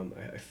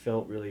 I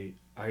felt really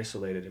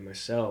isolated in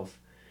myself,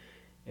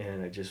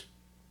 and I just,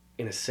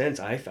 in a sense,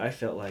 I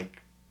felt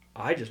like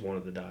I just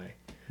wanted to die.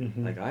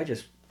 Mhm. Like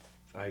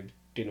I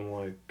didn't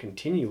want to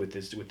continue with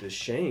this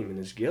shame and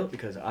this guilt,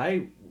 because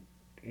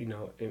in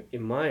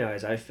my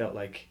eyes, I felt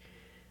like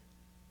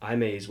I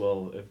may as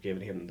well have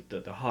given him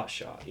the hot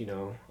shot.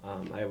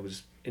 I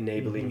was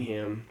enabling Mhm.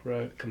 him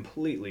Right.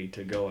 completely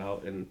to go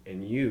out and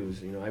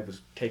use. I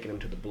was taking him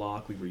to the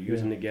block. We were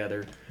using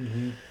together.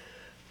 Mhm.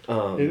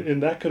 Um,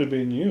 And that could have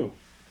been you.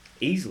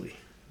 easily.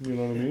 You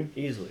know what I mean?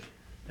 Easily.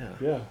 Yeah.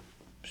 Yeah.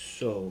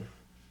 So,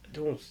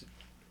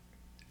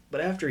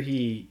 but after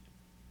he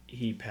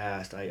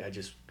passed, I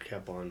just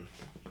kept on.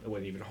 I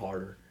went even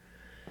harder.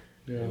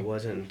 Yeah. It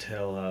wasn't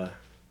until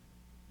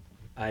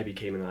I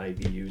became an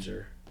IV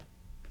user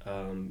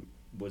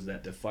was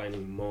that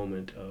defining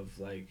moment of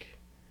like,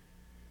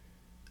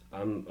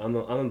 I'm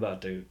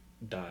about to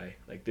die.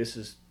 Like this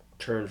is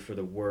turned for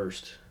the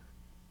worst,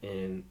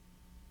 and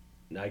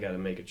I got to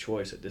make a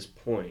choice at this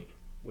point.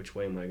 Which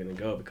way am I going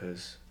to go?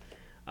 Because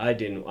I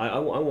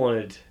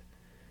wanted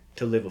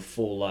to live a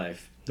full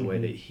life the way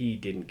Mhm. that he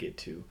didn't get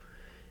to,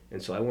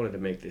 and so I wanted to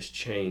make this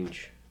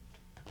change,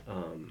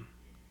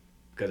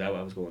 because I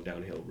was going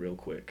downhill real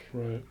quick,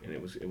 Right. and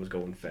it was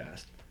going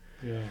fast.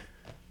 Yeah.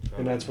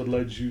 And that's what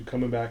led you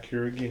coming back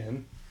here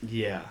again,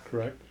 Yeah.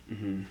 correct?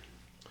 Mhm.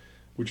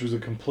 Which was a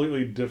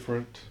completely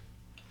different.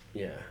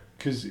 Yeah.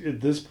 Because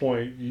at this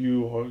point,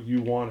 you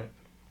want it.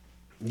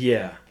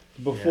 Yeah.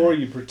 Before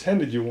Yeah. you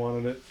pretended you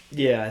wanted it.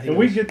 Yeah. I think And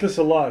we get this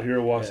a lot here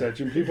at Wasatch.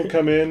 And people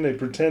come in, they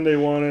pretend they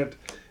want it,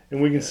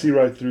 and we can see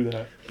right through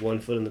that. one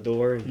foot in the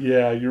door. And,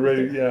 Yeah, you're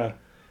ready. Yeah.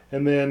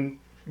 And then,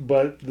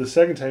 but the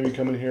second time you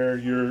come in here,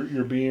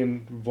 you're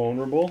being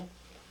vulnerable.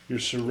 You're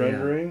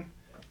surrendering.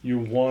 You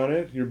want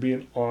it. You're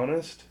being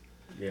honest.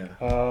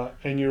 yeah.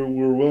 And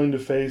we're willing to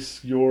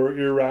face your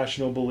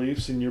irrational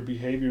beliefs and your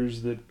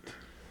behaviors that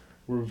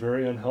were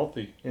very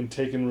unhealthy, and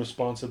taking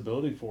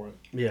responsibility for it.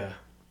 Yeah.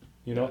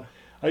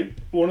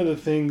 One of the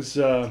things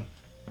I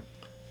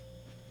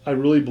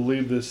really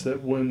believe this,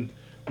 that when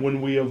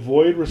we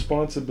avoid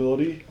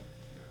responsibility,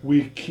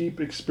 we keep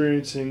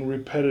experiencing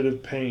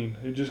repetitive pain.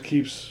 It just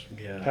keeps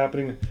Yeah.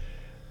 happening.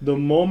 The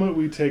moment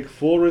we take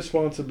full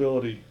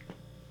responsibility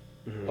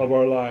Mhm. of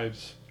our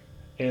lives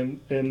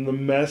and the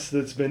mess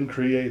that's been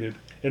created,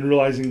 and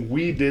realizing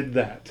we did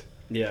that,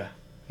 Yeah.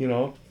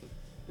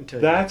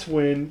 that's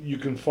when you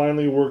can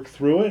finally work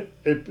through it.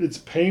 It's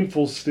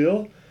painful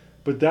still,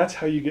 but that's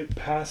how you get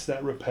past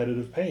that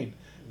repetitive pain.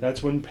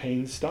 That's when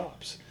pain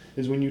stops,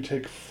 is when you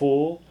take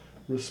full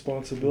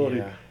responsibility.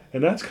 Yeah.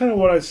 And that's kind of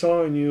what I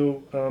saw in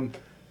you,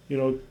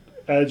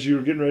 as you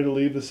were getting ready to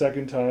leave the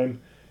second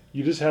time.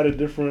 You just had a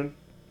different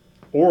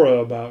aura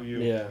about you.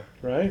 Yeah.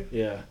 Right?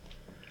 Yeah.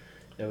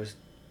 I was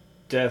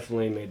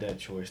definitely made that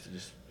choice to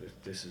just,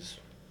 this is...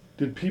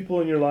 Did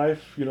people in your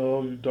life,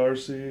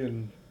 Darcy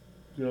and,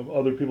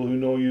 other people who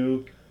know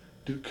you,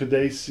 could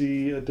they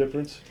see a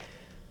difference?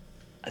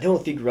 I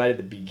don't think right at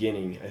the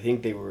beginning. I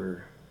think they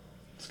were...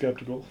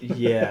 Skeptical?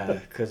 Yeah,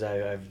 because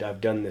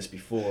I've done this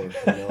before.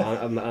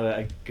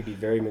 I could be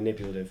very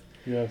manipulative.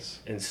 Yes.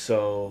 And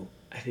so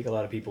I think a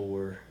lot of people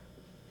were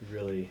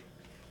really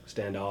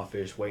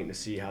standoffish, waiting to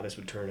see how this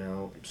would turn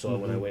out. So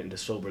when I went into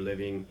sober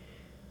living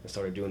and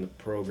started doing the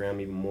program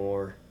even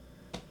more,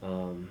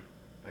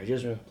 I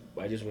just went.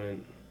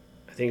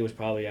 I think it was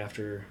probably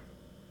after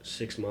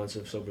 6 months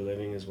of sober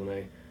living is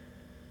when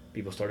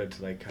people started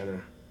to kind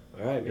of,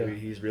 all right, maybe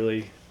he's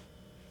really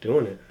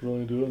doing it.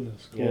 Really doing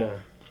this. Cool. Yeah.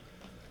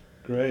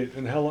 Great.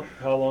 And how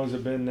long has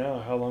it been now?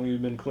 How long have you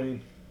been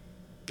clean?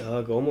 Just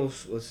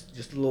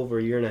a little over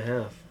a year and a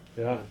half.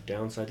 Yeah.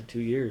 Downside to 2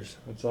 years.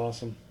 That's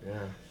awesome.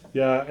 Yeah.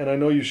 Yeah, and I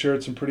know you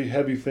shared some pretty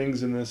heavy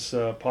things in this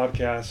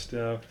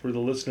podcast for the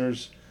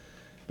listeners,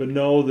 but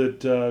know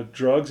that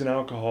drugs and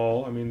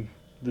alcohol,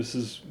 this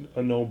is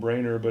a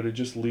no-brainer, but it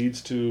just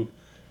leads to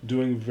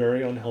doing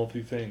very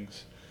unhealthy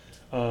things.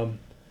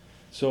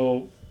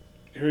 So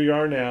here you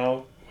are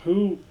now.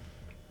 Who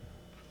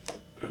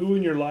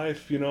in your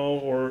life, we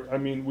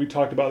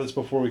talked about this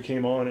before we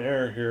came on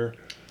air here,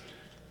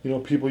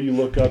 people you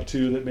look up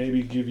to that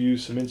maybe give you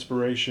some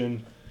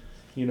inspiration,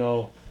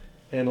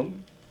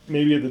 and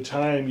maybe at the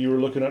time you were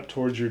looking up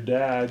towards your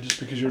dad just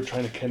because you were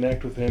trying to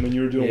connect with him and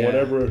you were doing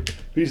whatever. If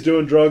he's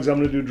doing drugs, I'm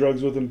going to do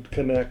drugs with him,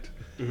 connect,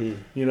 To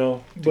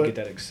but get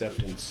that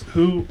acceptance.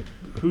 Who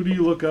do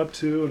you look up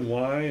to and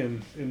why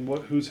and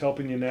who's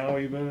helping you now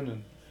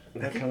even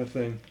and that kind of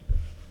thing?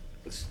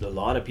 It's a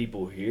lot of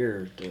people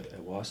here at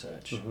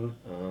Wasatch.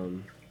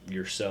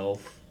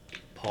 Yourself,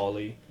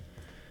 Paulie,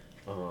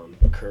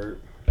 Kurt,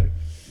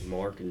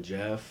 Mark, and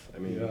Jeff.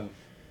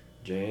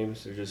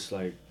 James. They're just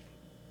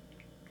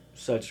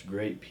such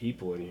great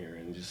people in here,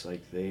 and just I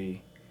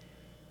think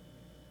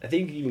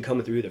even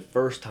coming through the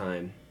first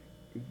time,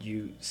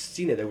 you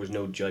seen that there was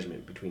no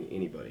judgment between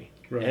anybody.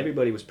 Right.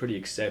 Everybody was pretty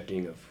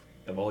accepting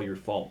of all your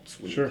faults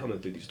when you're coming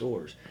through these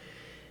doors,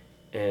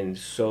 and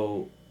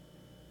so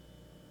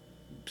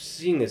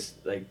seeing this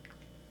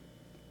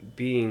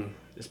being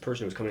this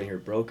person who was coming in here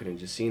broken and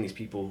just seeing these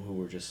people who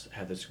were just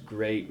had this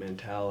great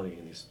mentality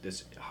and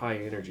this high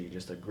energy,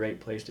 just a great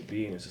place to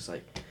be, and it's just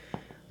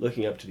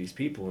looking up to these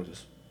people and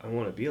just I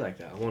want to be like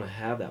that. I want to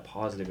have that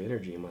positive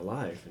energy in my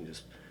life, and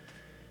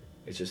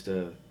it's just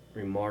a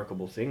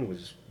remarkable thing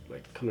was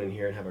coming in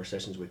here and have our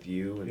sessions with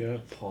you and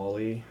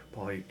Paulie.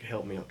 Paulie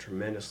helped me out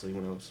tremendously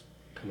when I was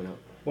coming out.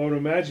 Well, I would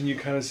imagine you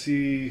kind of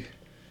see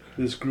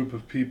this group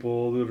of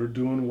people that are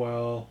doing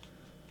well,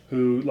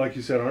 who, like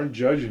you said, aren't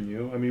judging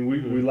you.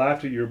 We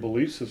laughed at your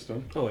belief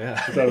system. Oh, yeah.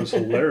 I thought it was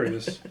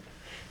hilarious,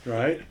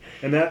 right?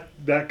 And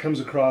that comes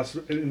across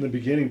in the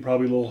beginning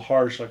probably a little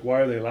harsh,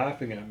 why are they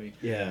laughing at me?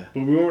 Yeah.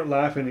 But we weren't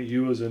laughing at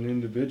you as an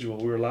individual.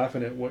 We were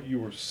laughing at what you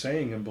were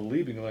saying and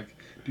believing.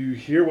 Do you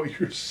hear what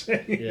you're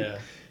saying? Yeah.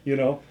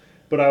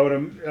 But I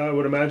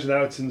would imagine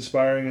that's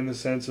inspiring in the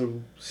sense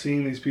of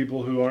seeing these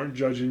people who aren't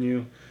judging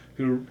you,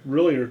 who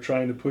really are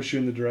trying to push you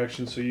in the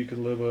direction so you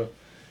can live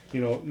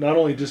not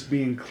only just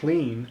being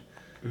clean,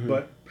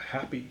 but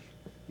happy.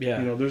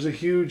 Yeah. There's a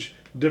huge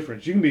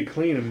difference. You can be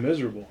clean and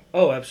miserable.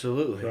 Oh,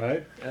 absolutely.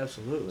 Right?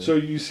 Absolutely. So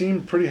you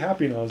seem pretty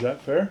happy now. Is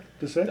that fair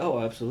to say? Oh,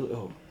 absolutely.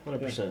 Oh,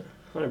 100%.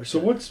 100%. So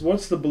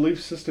what's the belief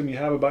system you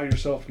have about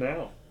yourself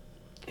now?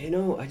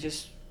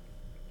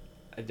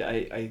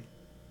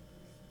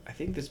 I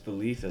think this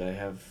belief that I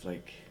have,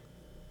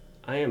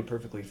 I am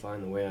perfectly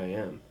fine the way I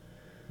am.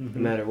 No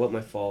matter what my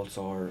faults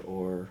are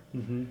or...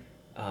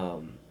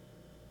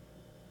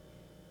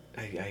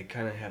 I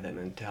kind of have that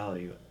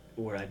mentality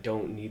where I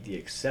don't need the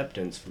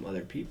acceptance from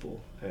other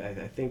people.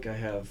 I think I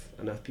have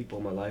enough people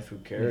in my life who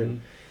care,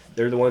 and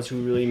they're the ones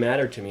who really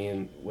matter to me,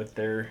 and what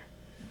their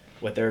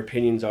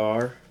opinions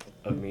are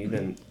of me,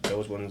 then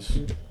those ones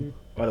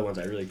are the ones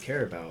I really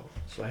care about.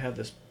 So I have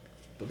this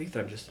belief that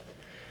I'm just,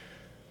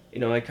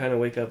 I kind of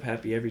wake up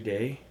happy every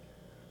day.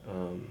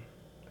 I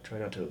try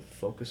not to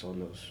focus on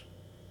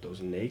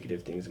those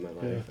negative things in my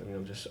life.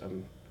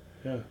 I'm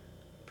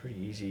pretty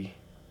easy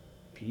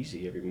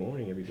peasy every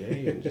morning, every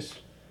day, and just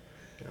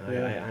I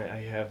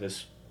have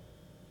this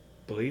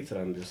belief that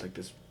I'm just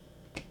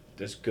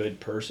this good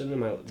person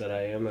that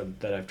I am,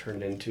 that I've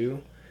turned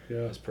into,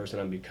 this person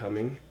I'm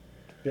becoming.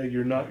 Yeah,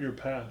 you're not your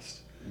past.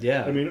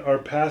 Yeah. Our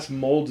past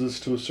molds us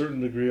to a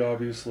certain degree,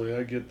 obviously.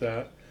 I get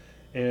that.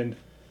 And,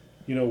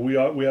 we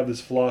have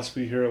this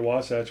philosophy here at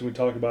Wasatch, and we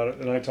talk about it,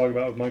 and I talk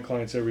about it with my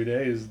clients every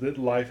day, is that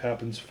life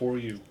happens for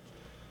you.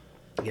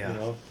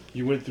 Yeah.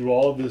 You went through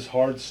all of this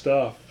hard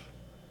stuff,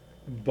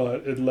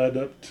 but it led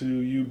up to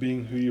you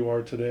being who you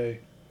are today.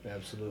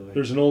 Absolutely.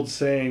 There's an old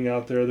saying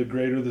out there: the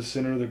greater the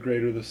sinner, the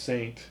greater the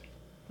saint.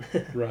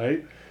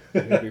 Right?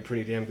 I'm gonna be a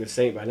pretty damn good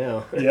saint by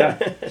now. Yeah.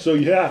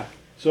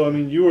 So I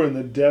mean, you were in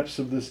the depths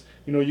of this.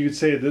 You know, you could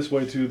say it this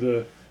way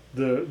too: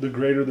 the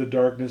greater the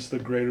darkness, the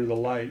greater the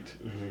light.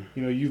 Mm-hmm.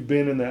 You know, you've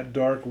been in that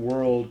dark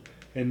world,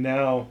 and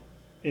now,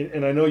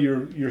 and I know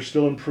you're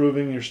still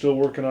improving. You're still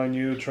working on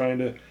you, trying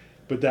to,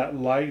 but that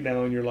light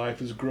now in your life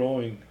is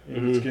growing,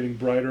 and it's getting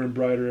brighter and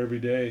brighter every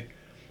day.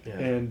 Yeah.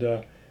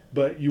 And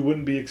but you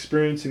wouldn't be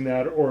experiencing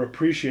that or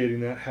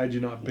appreciating that had you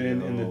not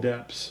been in the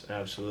depths.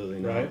 Absolutely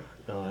not. Right?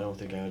 No, I don't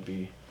think I would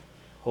be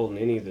holding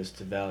any of this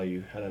to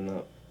value had I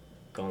not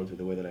gone through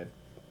the way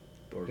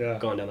that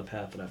gone down the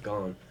path that I've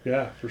gone.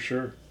 Yeah, for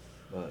sure.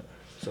 But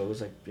so it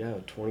was like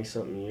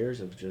 20-something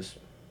years of just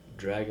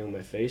dragging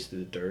my face through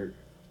the dirt.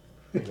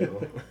 You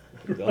know,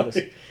 with all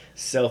this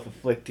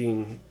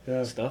self-afflicting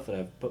stuff that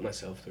I've put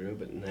myself through.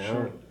 But now,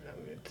 I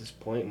mean, at this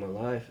point in my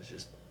life, it's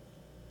just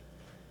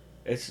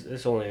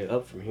it's only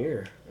up from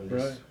here. I'm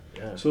just, Right.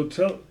 Yeah. So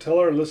tell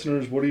our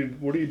listeners what are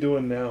you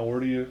doing now? Where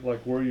are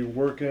you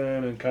working,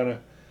 and kind of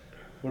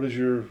what does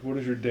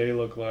your day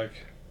look like?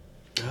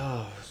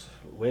 Oh,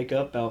 wake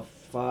up about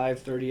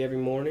 5:30 every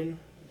morning,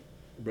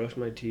 brush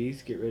my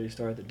teeth, get ready to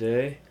start the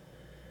day.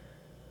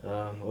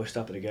 Always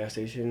stop at a gas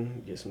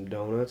station, get some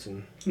donuts,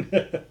 and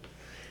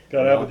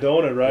Gotta have a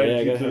donut, right?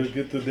 Yeah,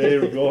 get the day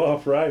to go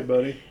off right,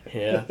 buddy.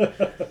 Yeah.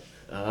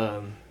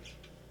 And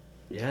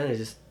I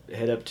just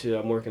head up to.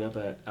 I'm working up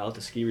at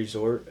Alta Ski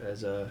Resort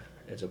as a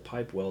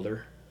pipe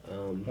welder.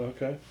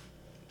 Okay.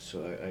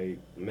 So I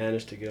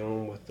managed to get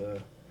on with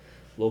the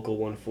local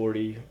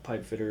 140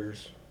 pipe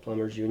fitters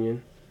plumbers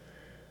union,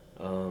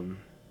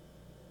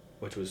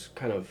 which was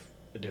kind of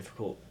a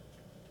difficult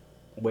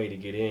way to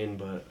get in,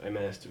 but I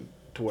managed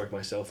to work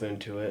myself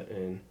into it,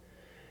 and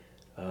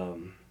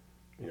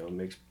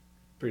makes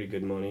pretty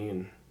good money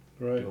and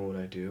doing what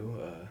I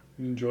do.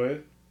 You enjoy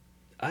it?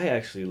 I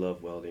actually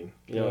love welding.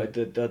 You know,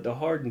 the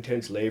hard,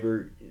 intense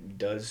labor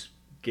does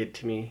get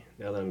to me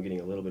now that I'm getting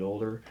a little bit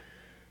older.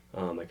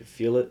 I could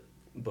feel it,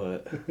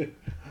 but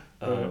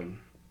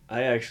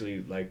I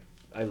actually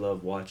I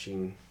love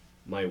watching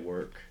my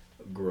work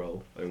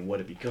grow and what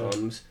it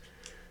becomes.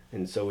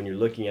 And so when you're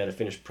looking at a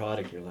finished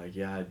product, you're like,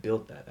 yeah, I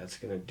built that. That's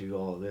gonna do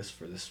all of this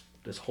for this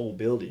whole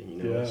building.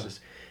 You know,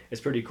 it's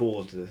pretty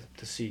cool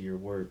to see your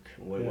work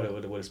and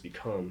what it's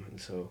become.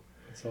 And so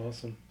that's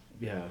awesome.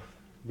 Yeah.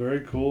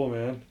 Very cool,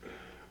 man.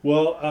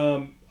 Well,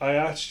 I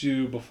asked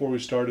you before we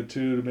started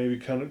to maybe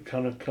kind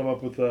of come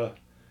up with a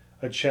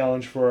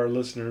challenge for our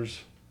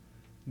listeners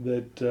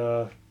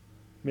that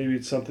maybe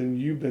it's something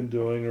you've been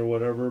doing or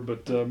whatever,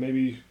 but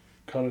maybe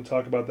kind of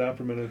talk about that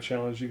for a minute. A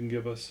challenge you can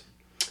give us.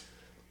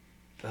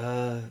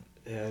 Yeah,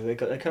 that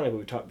kind of like what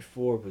we talked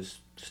before was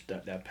just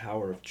that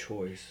power of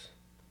choice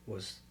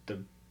was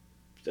the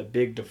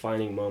big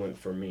defining moment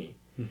for me.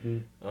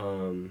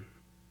 Mm-hmm.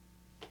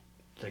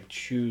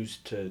 Choose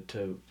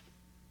to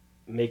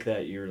make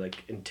that your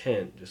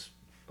intent, just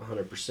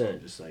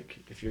 100%. Just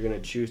if you're gonna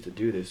choose to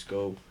do this,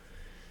 go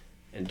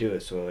and do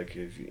it. So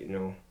if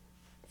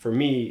for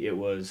me it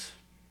was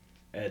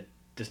at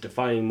this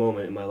defining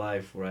moment in my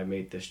life where I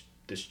made this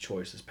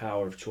choice, this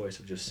power of choice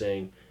of just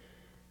saying,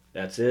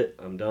 that's it,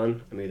 I'm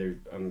done.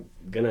 I'm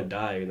gonna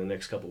die in the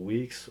next couple of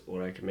weeks,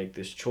 or I can make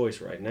this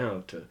choice right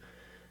now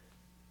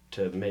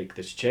to make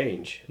this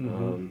change.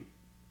 Mm-hmm.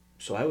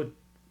 So I would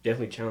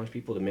definitely challenge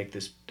people to make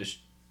this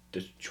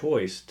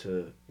choice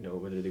to,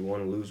 whether they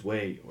want to lose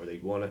weight or they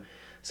want to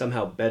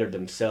somehow better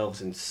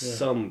themselves in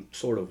some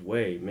sort of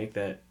way. Make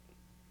that,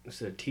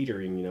 instead of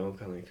teetering,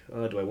 kind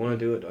of do I want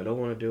to do it? Do I don't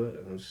want to do it?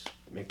 And just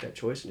make that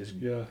choice and just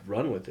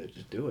run with it.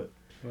 Just do it.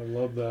 I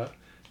love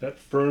that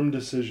firm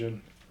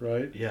decision.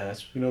 Right? Yeah,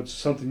 that's... it's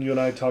something you and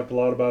I talk a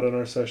lot about in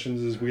our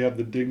sessions is we have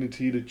the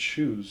dignity to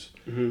choose.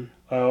 Mm-hmm.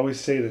 I always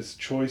say this,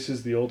 choice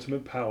is the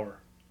ultimate power.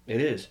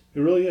 It is. It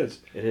really is.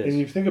 It is. And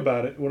you think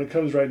about it, when it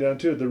comes right down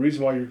to it, the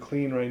reason why you're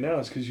clean right now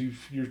is because you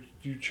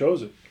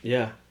chose it.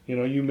 Yeah.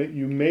 You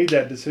made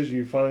that decision.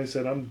 You finally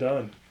said, I'm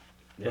done.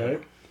 Yeah.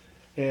 Right?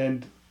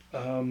 And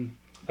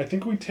I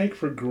think we take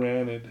for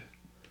granted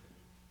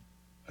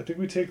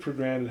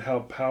how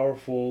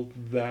powerful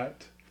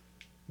that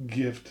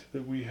gift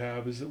that we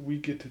have is that we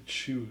get to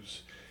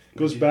choose. It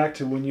goes back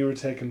to when you were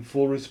taking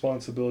full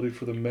responsibility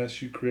for the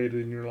mess you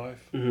created in your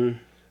life. Mm-hmm.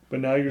 But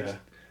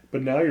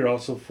now you're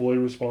also fully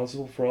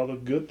responsible for all the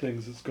good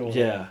things that's going on.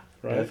 Yeah,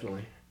 right?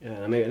 Definitely. Yeah,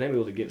 and I'm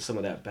able to get some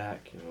of that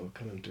back,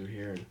 coming through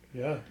here and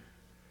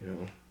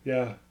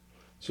Yeah.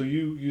 So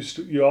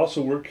you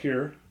also work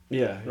here.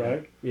 Yeah.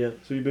 Right? Yeah.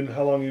 So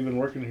how long have you been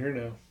working here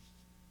now?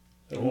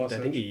 I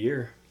think a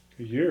year.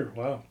 A year.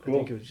 Wow. Cool. I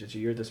think it was just a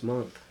year this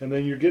month. And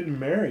then you're getting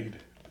married.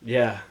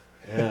 Yeah.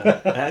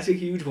 That's a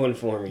huge one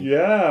for me.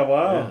 Yeah,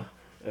 wow.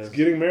 Yeah. It's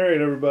getting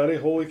married, everybody.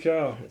 Holy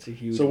cow. That's a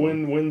huge So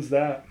one. When's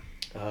that?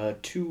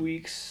 2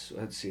 weeks.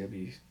 Let's see, it'll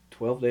be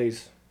 12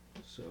 days.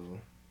 So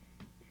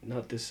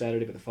not this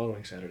Saturday, but the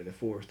following Saturday, the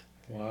 4th.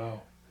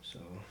 Wow. So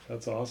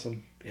that's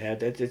awesome. Yeah,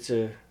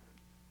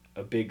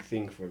 a big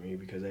thing for me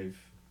because I've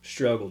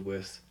struggled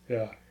with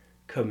Yeah.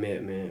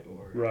 commitment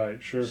or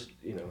Right. Sure.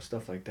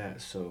 stuff like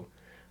that. So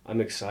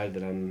I'm excited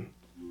that I'm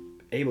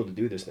able to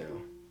do this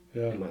now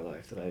Yeah. in my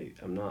life. That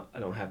I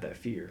don't have that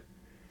fear.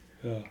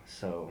 Yeah.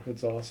 So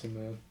That's awesome,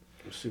 man.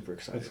 I'm super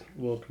excited.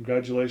 Well,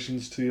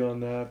 congratulations to you on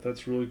that.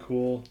 That's really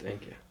cool.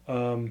 Thank you.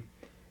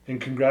 And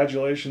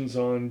congratulations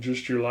on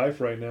just your life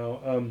right now.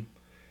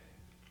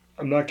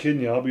 I'm not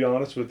kidding you. I'll be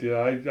honest with you.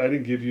 I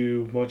didn't give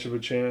you much of a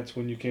chance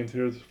when you came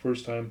through the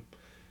first time.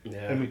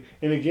 Yeah. I mean,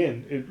 and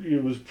again,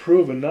 it was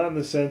proven, not in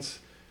the sense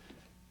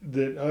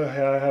that I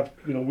have,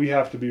 we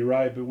have to be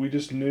right, but we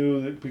just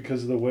knew that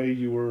because of the way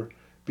you were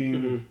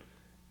being,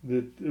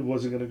 that it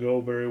wasn't going to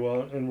go very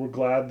well. And we're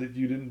glad that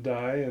you didn't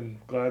die, and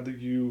glad that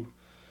you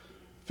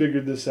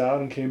figured this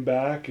out and came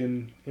back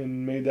and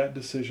made that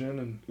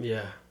decision.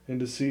 And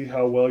to see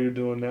how well you're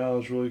doing now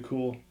is really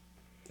cool.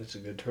 It's a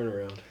good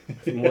turnaround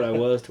from what I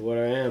was to what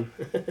I am.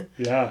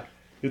 Yeah,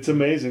 it's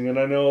amazing. And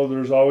I know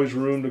there's always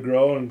room to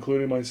grow,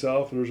 including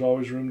myself. There's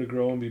always room to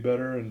grow and be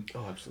better. And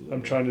Oh, absolutely.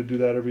 I'm trying to do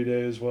that every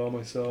day as well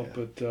myself.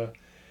 Yeah. But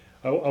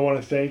I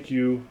want to thank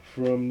you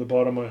from the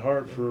bottom of my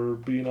heart for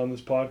being on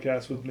this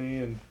podcast with me.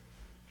 And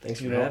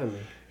Thanks for having me.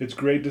 It's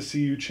great to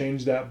see you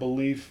change that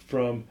belief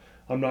from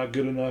I'm not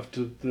good enough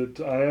to that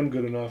I am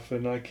good enough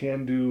and I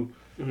can do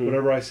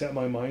whatever I set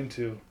my mind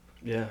to.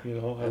 Yeah. I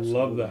absolutely.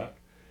 love that.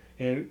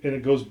 And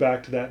it goes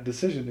back to that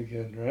decision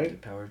again, right? The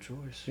power of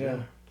choice. Yeah.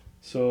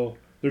 So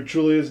there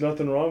truly is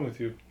nothing wrong with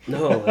you.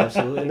 No,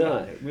 absolutely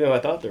not. I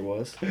thought there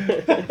was.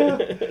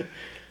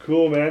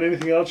 Cool, man.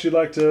 Anything else you'd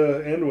like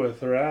to end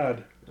with or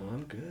add? No,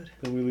 I'm good.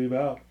 That we leave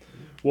out?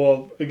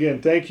 Well,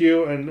 again, thank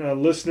you.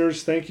 And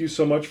listeners, thank you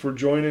so much for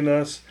joining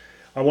us.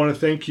 I want to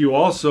thank you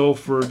also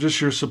for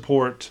just your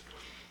support.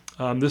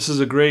 This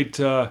is a great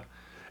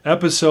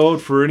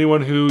episode for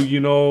anyone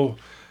who,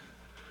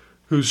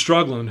 who's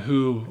struggling,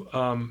 who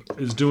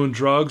is doing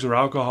drugs or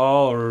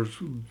alcohol or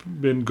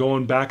been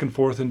going back and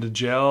forth into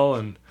jail.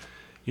 And,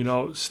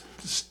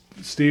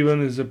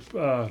 Stephen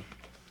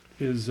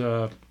is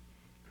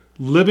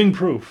living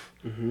proof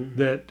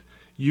that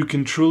you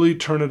can truly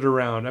turn it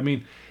around. I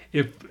mean,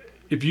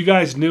 if you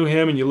guys knew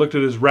him and you looked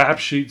at his rap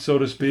sheet, so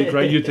to speak,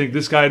 right, you'd think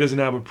this guy doesn't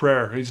have a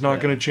prayer. He's not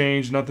going to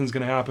change. Nothing's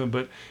going to happen.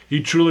 But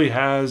he truly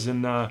has.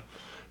 And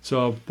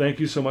so thank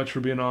you so much for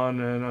being on.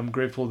 And I'm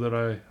grateful that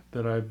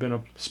I've been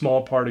a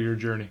small part of your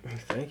journey.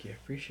 Thank you.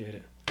 Appreciate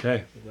it.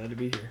 Okay. I'm glad to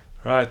be here.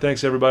 All right.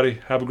 Thanks, everybody.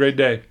 Have a great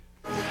day.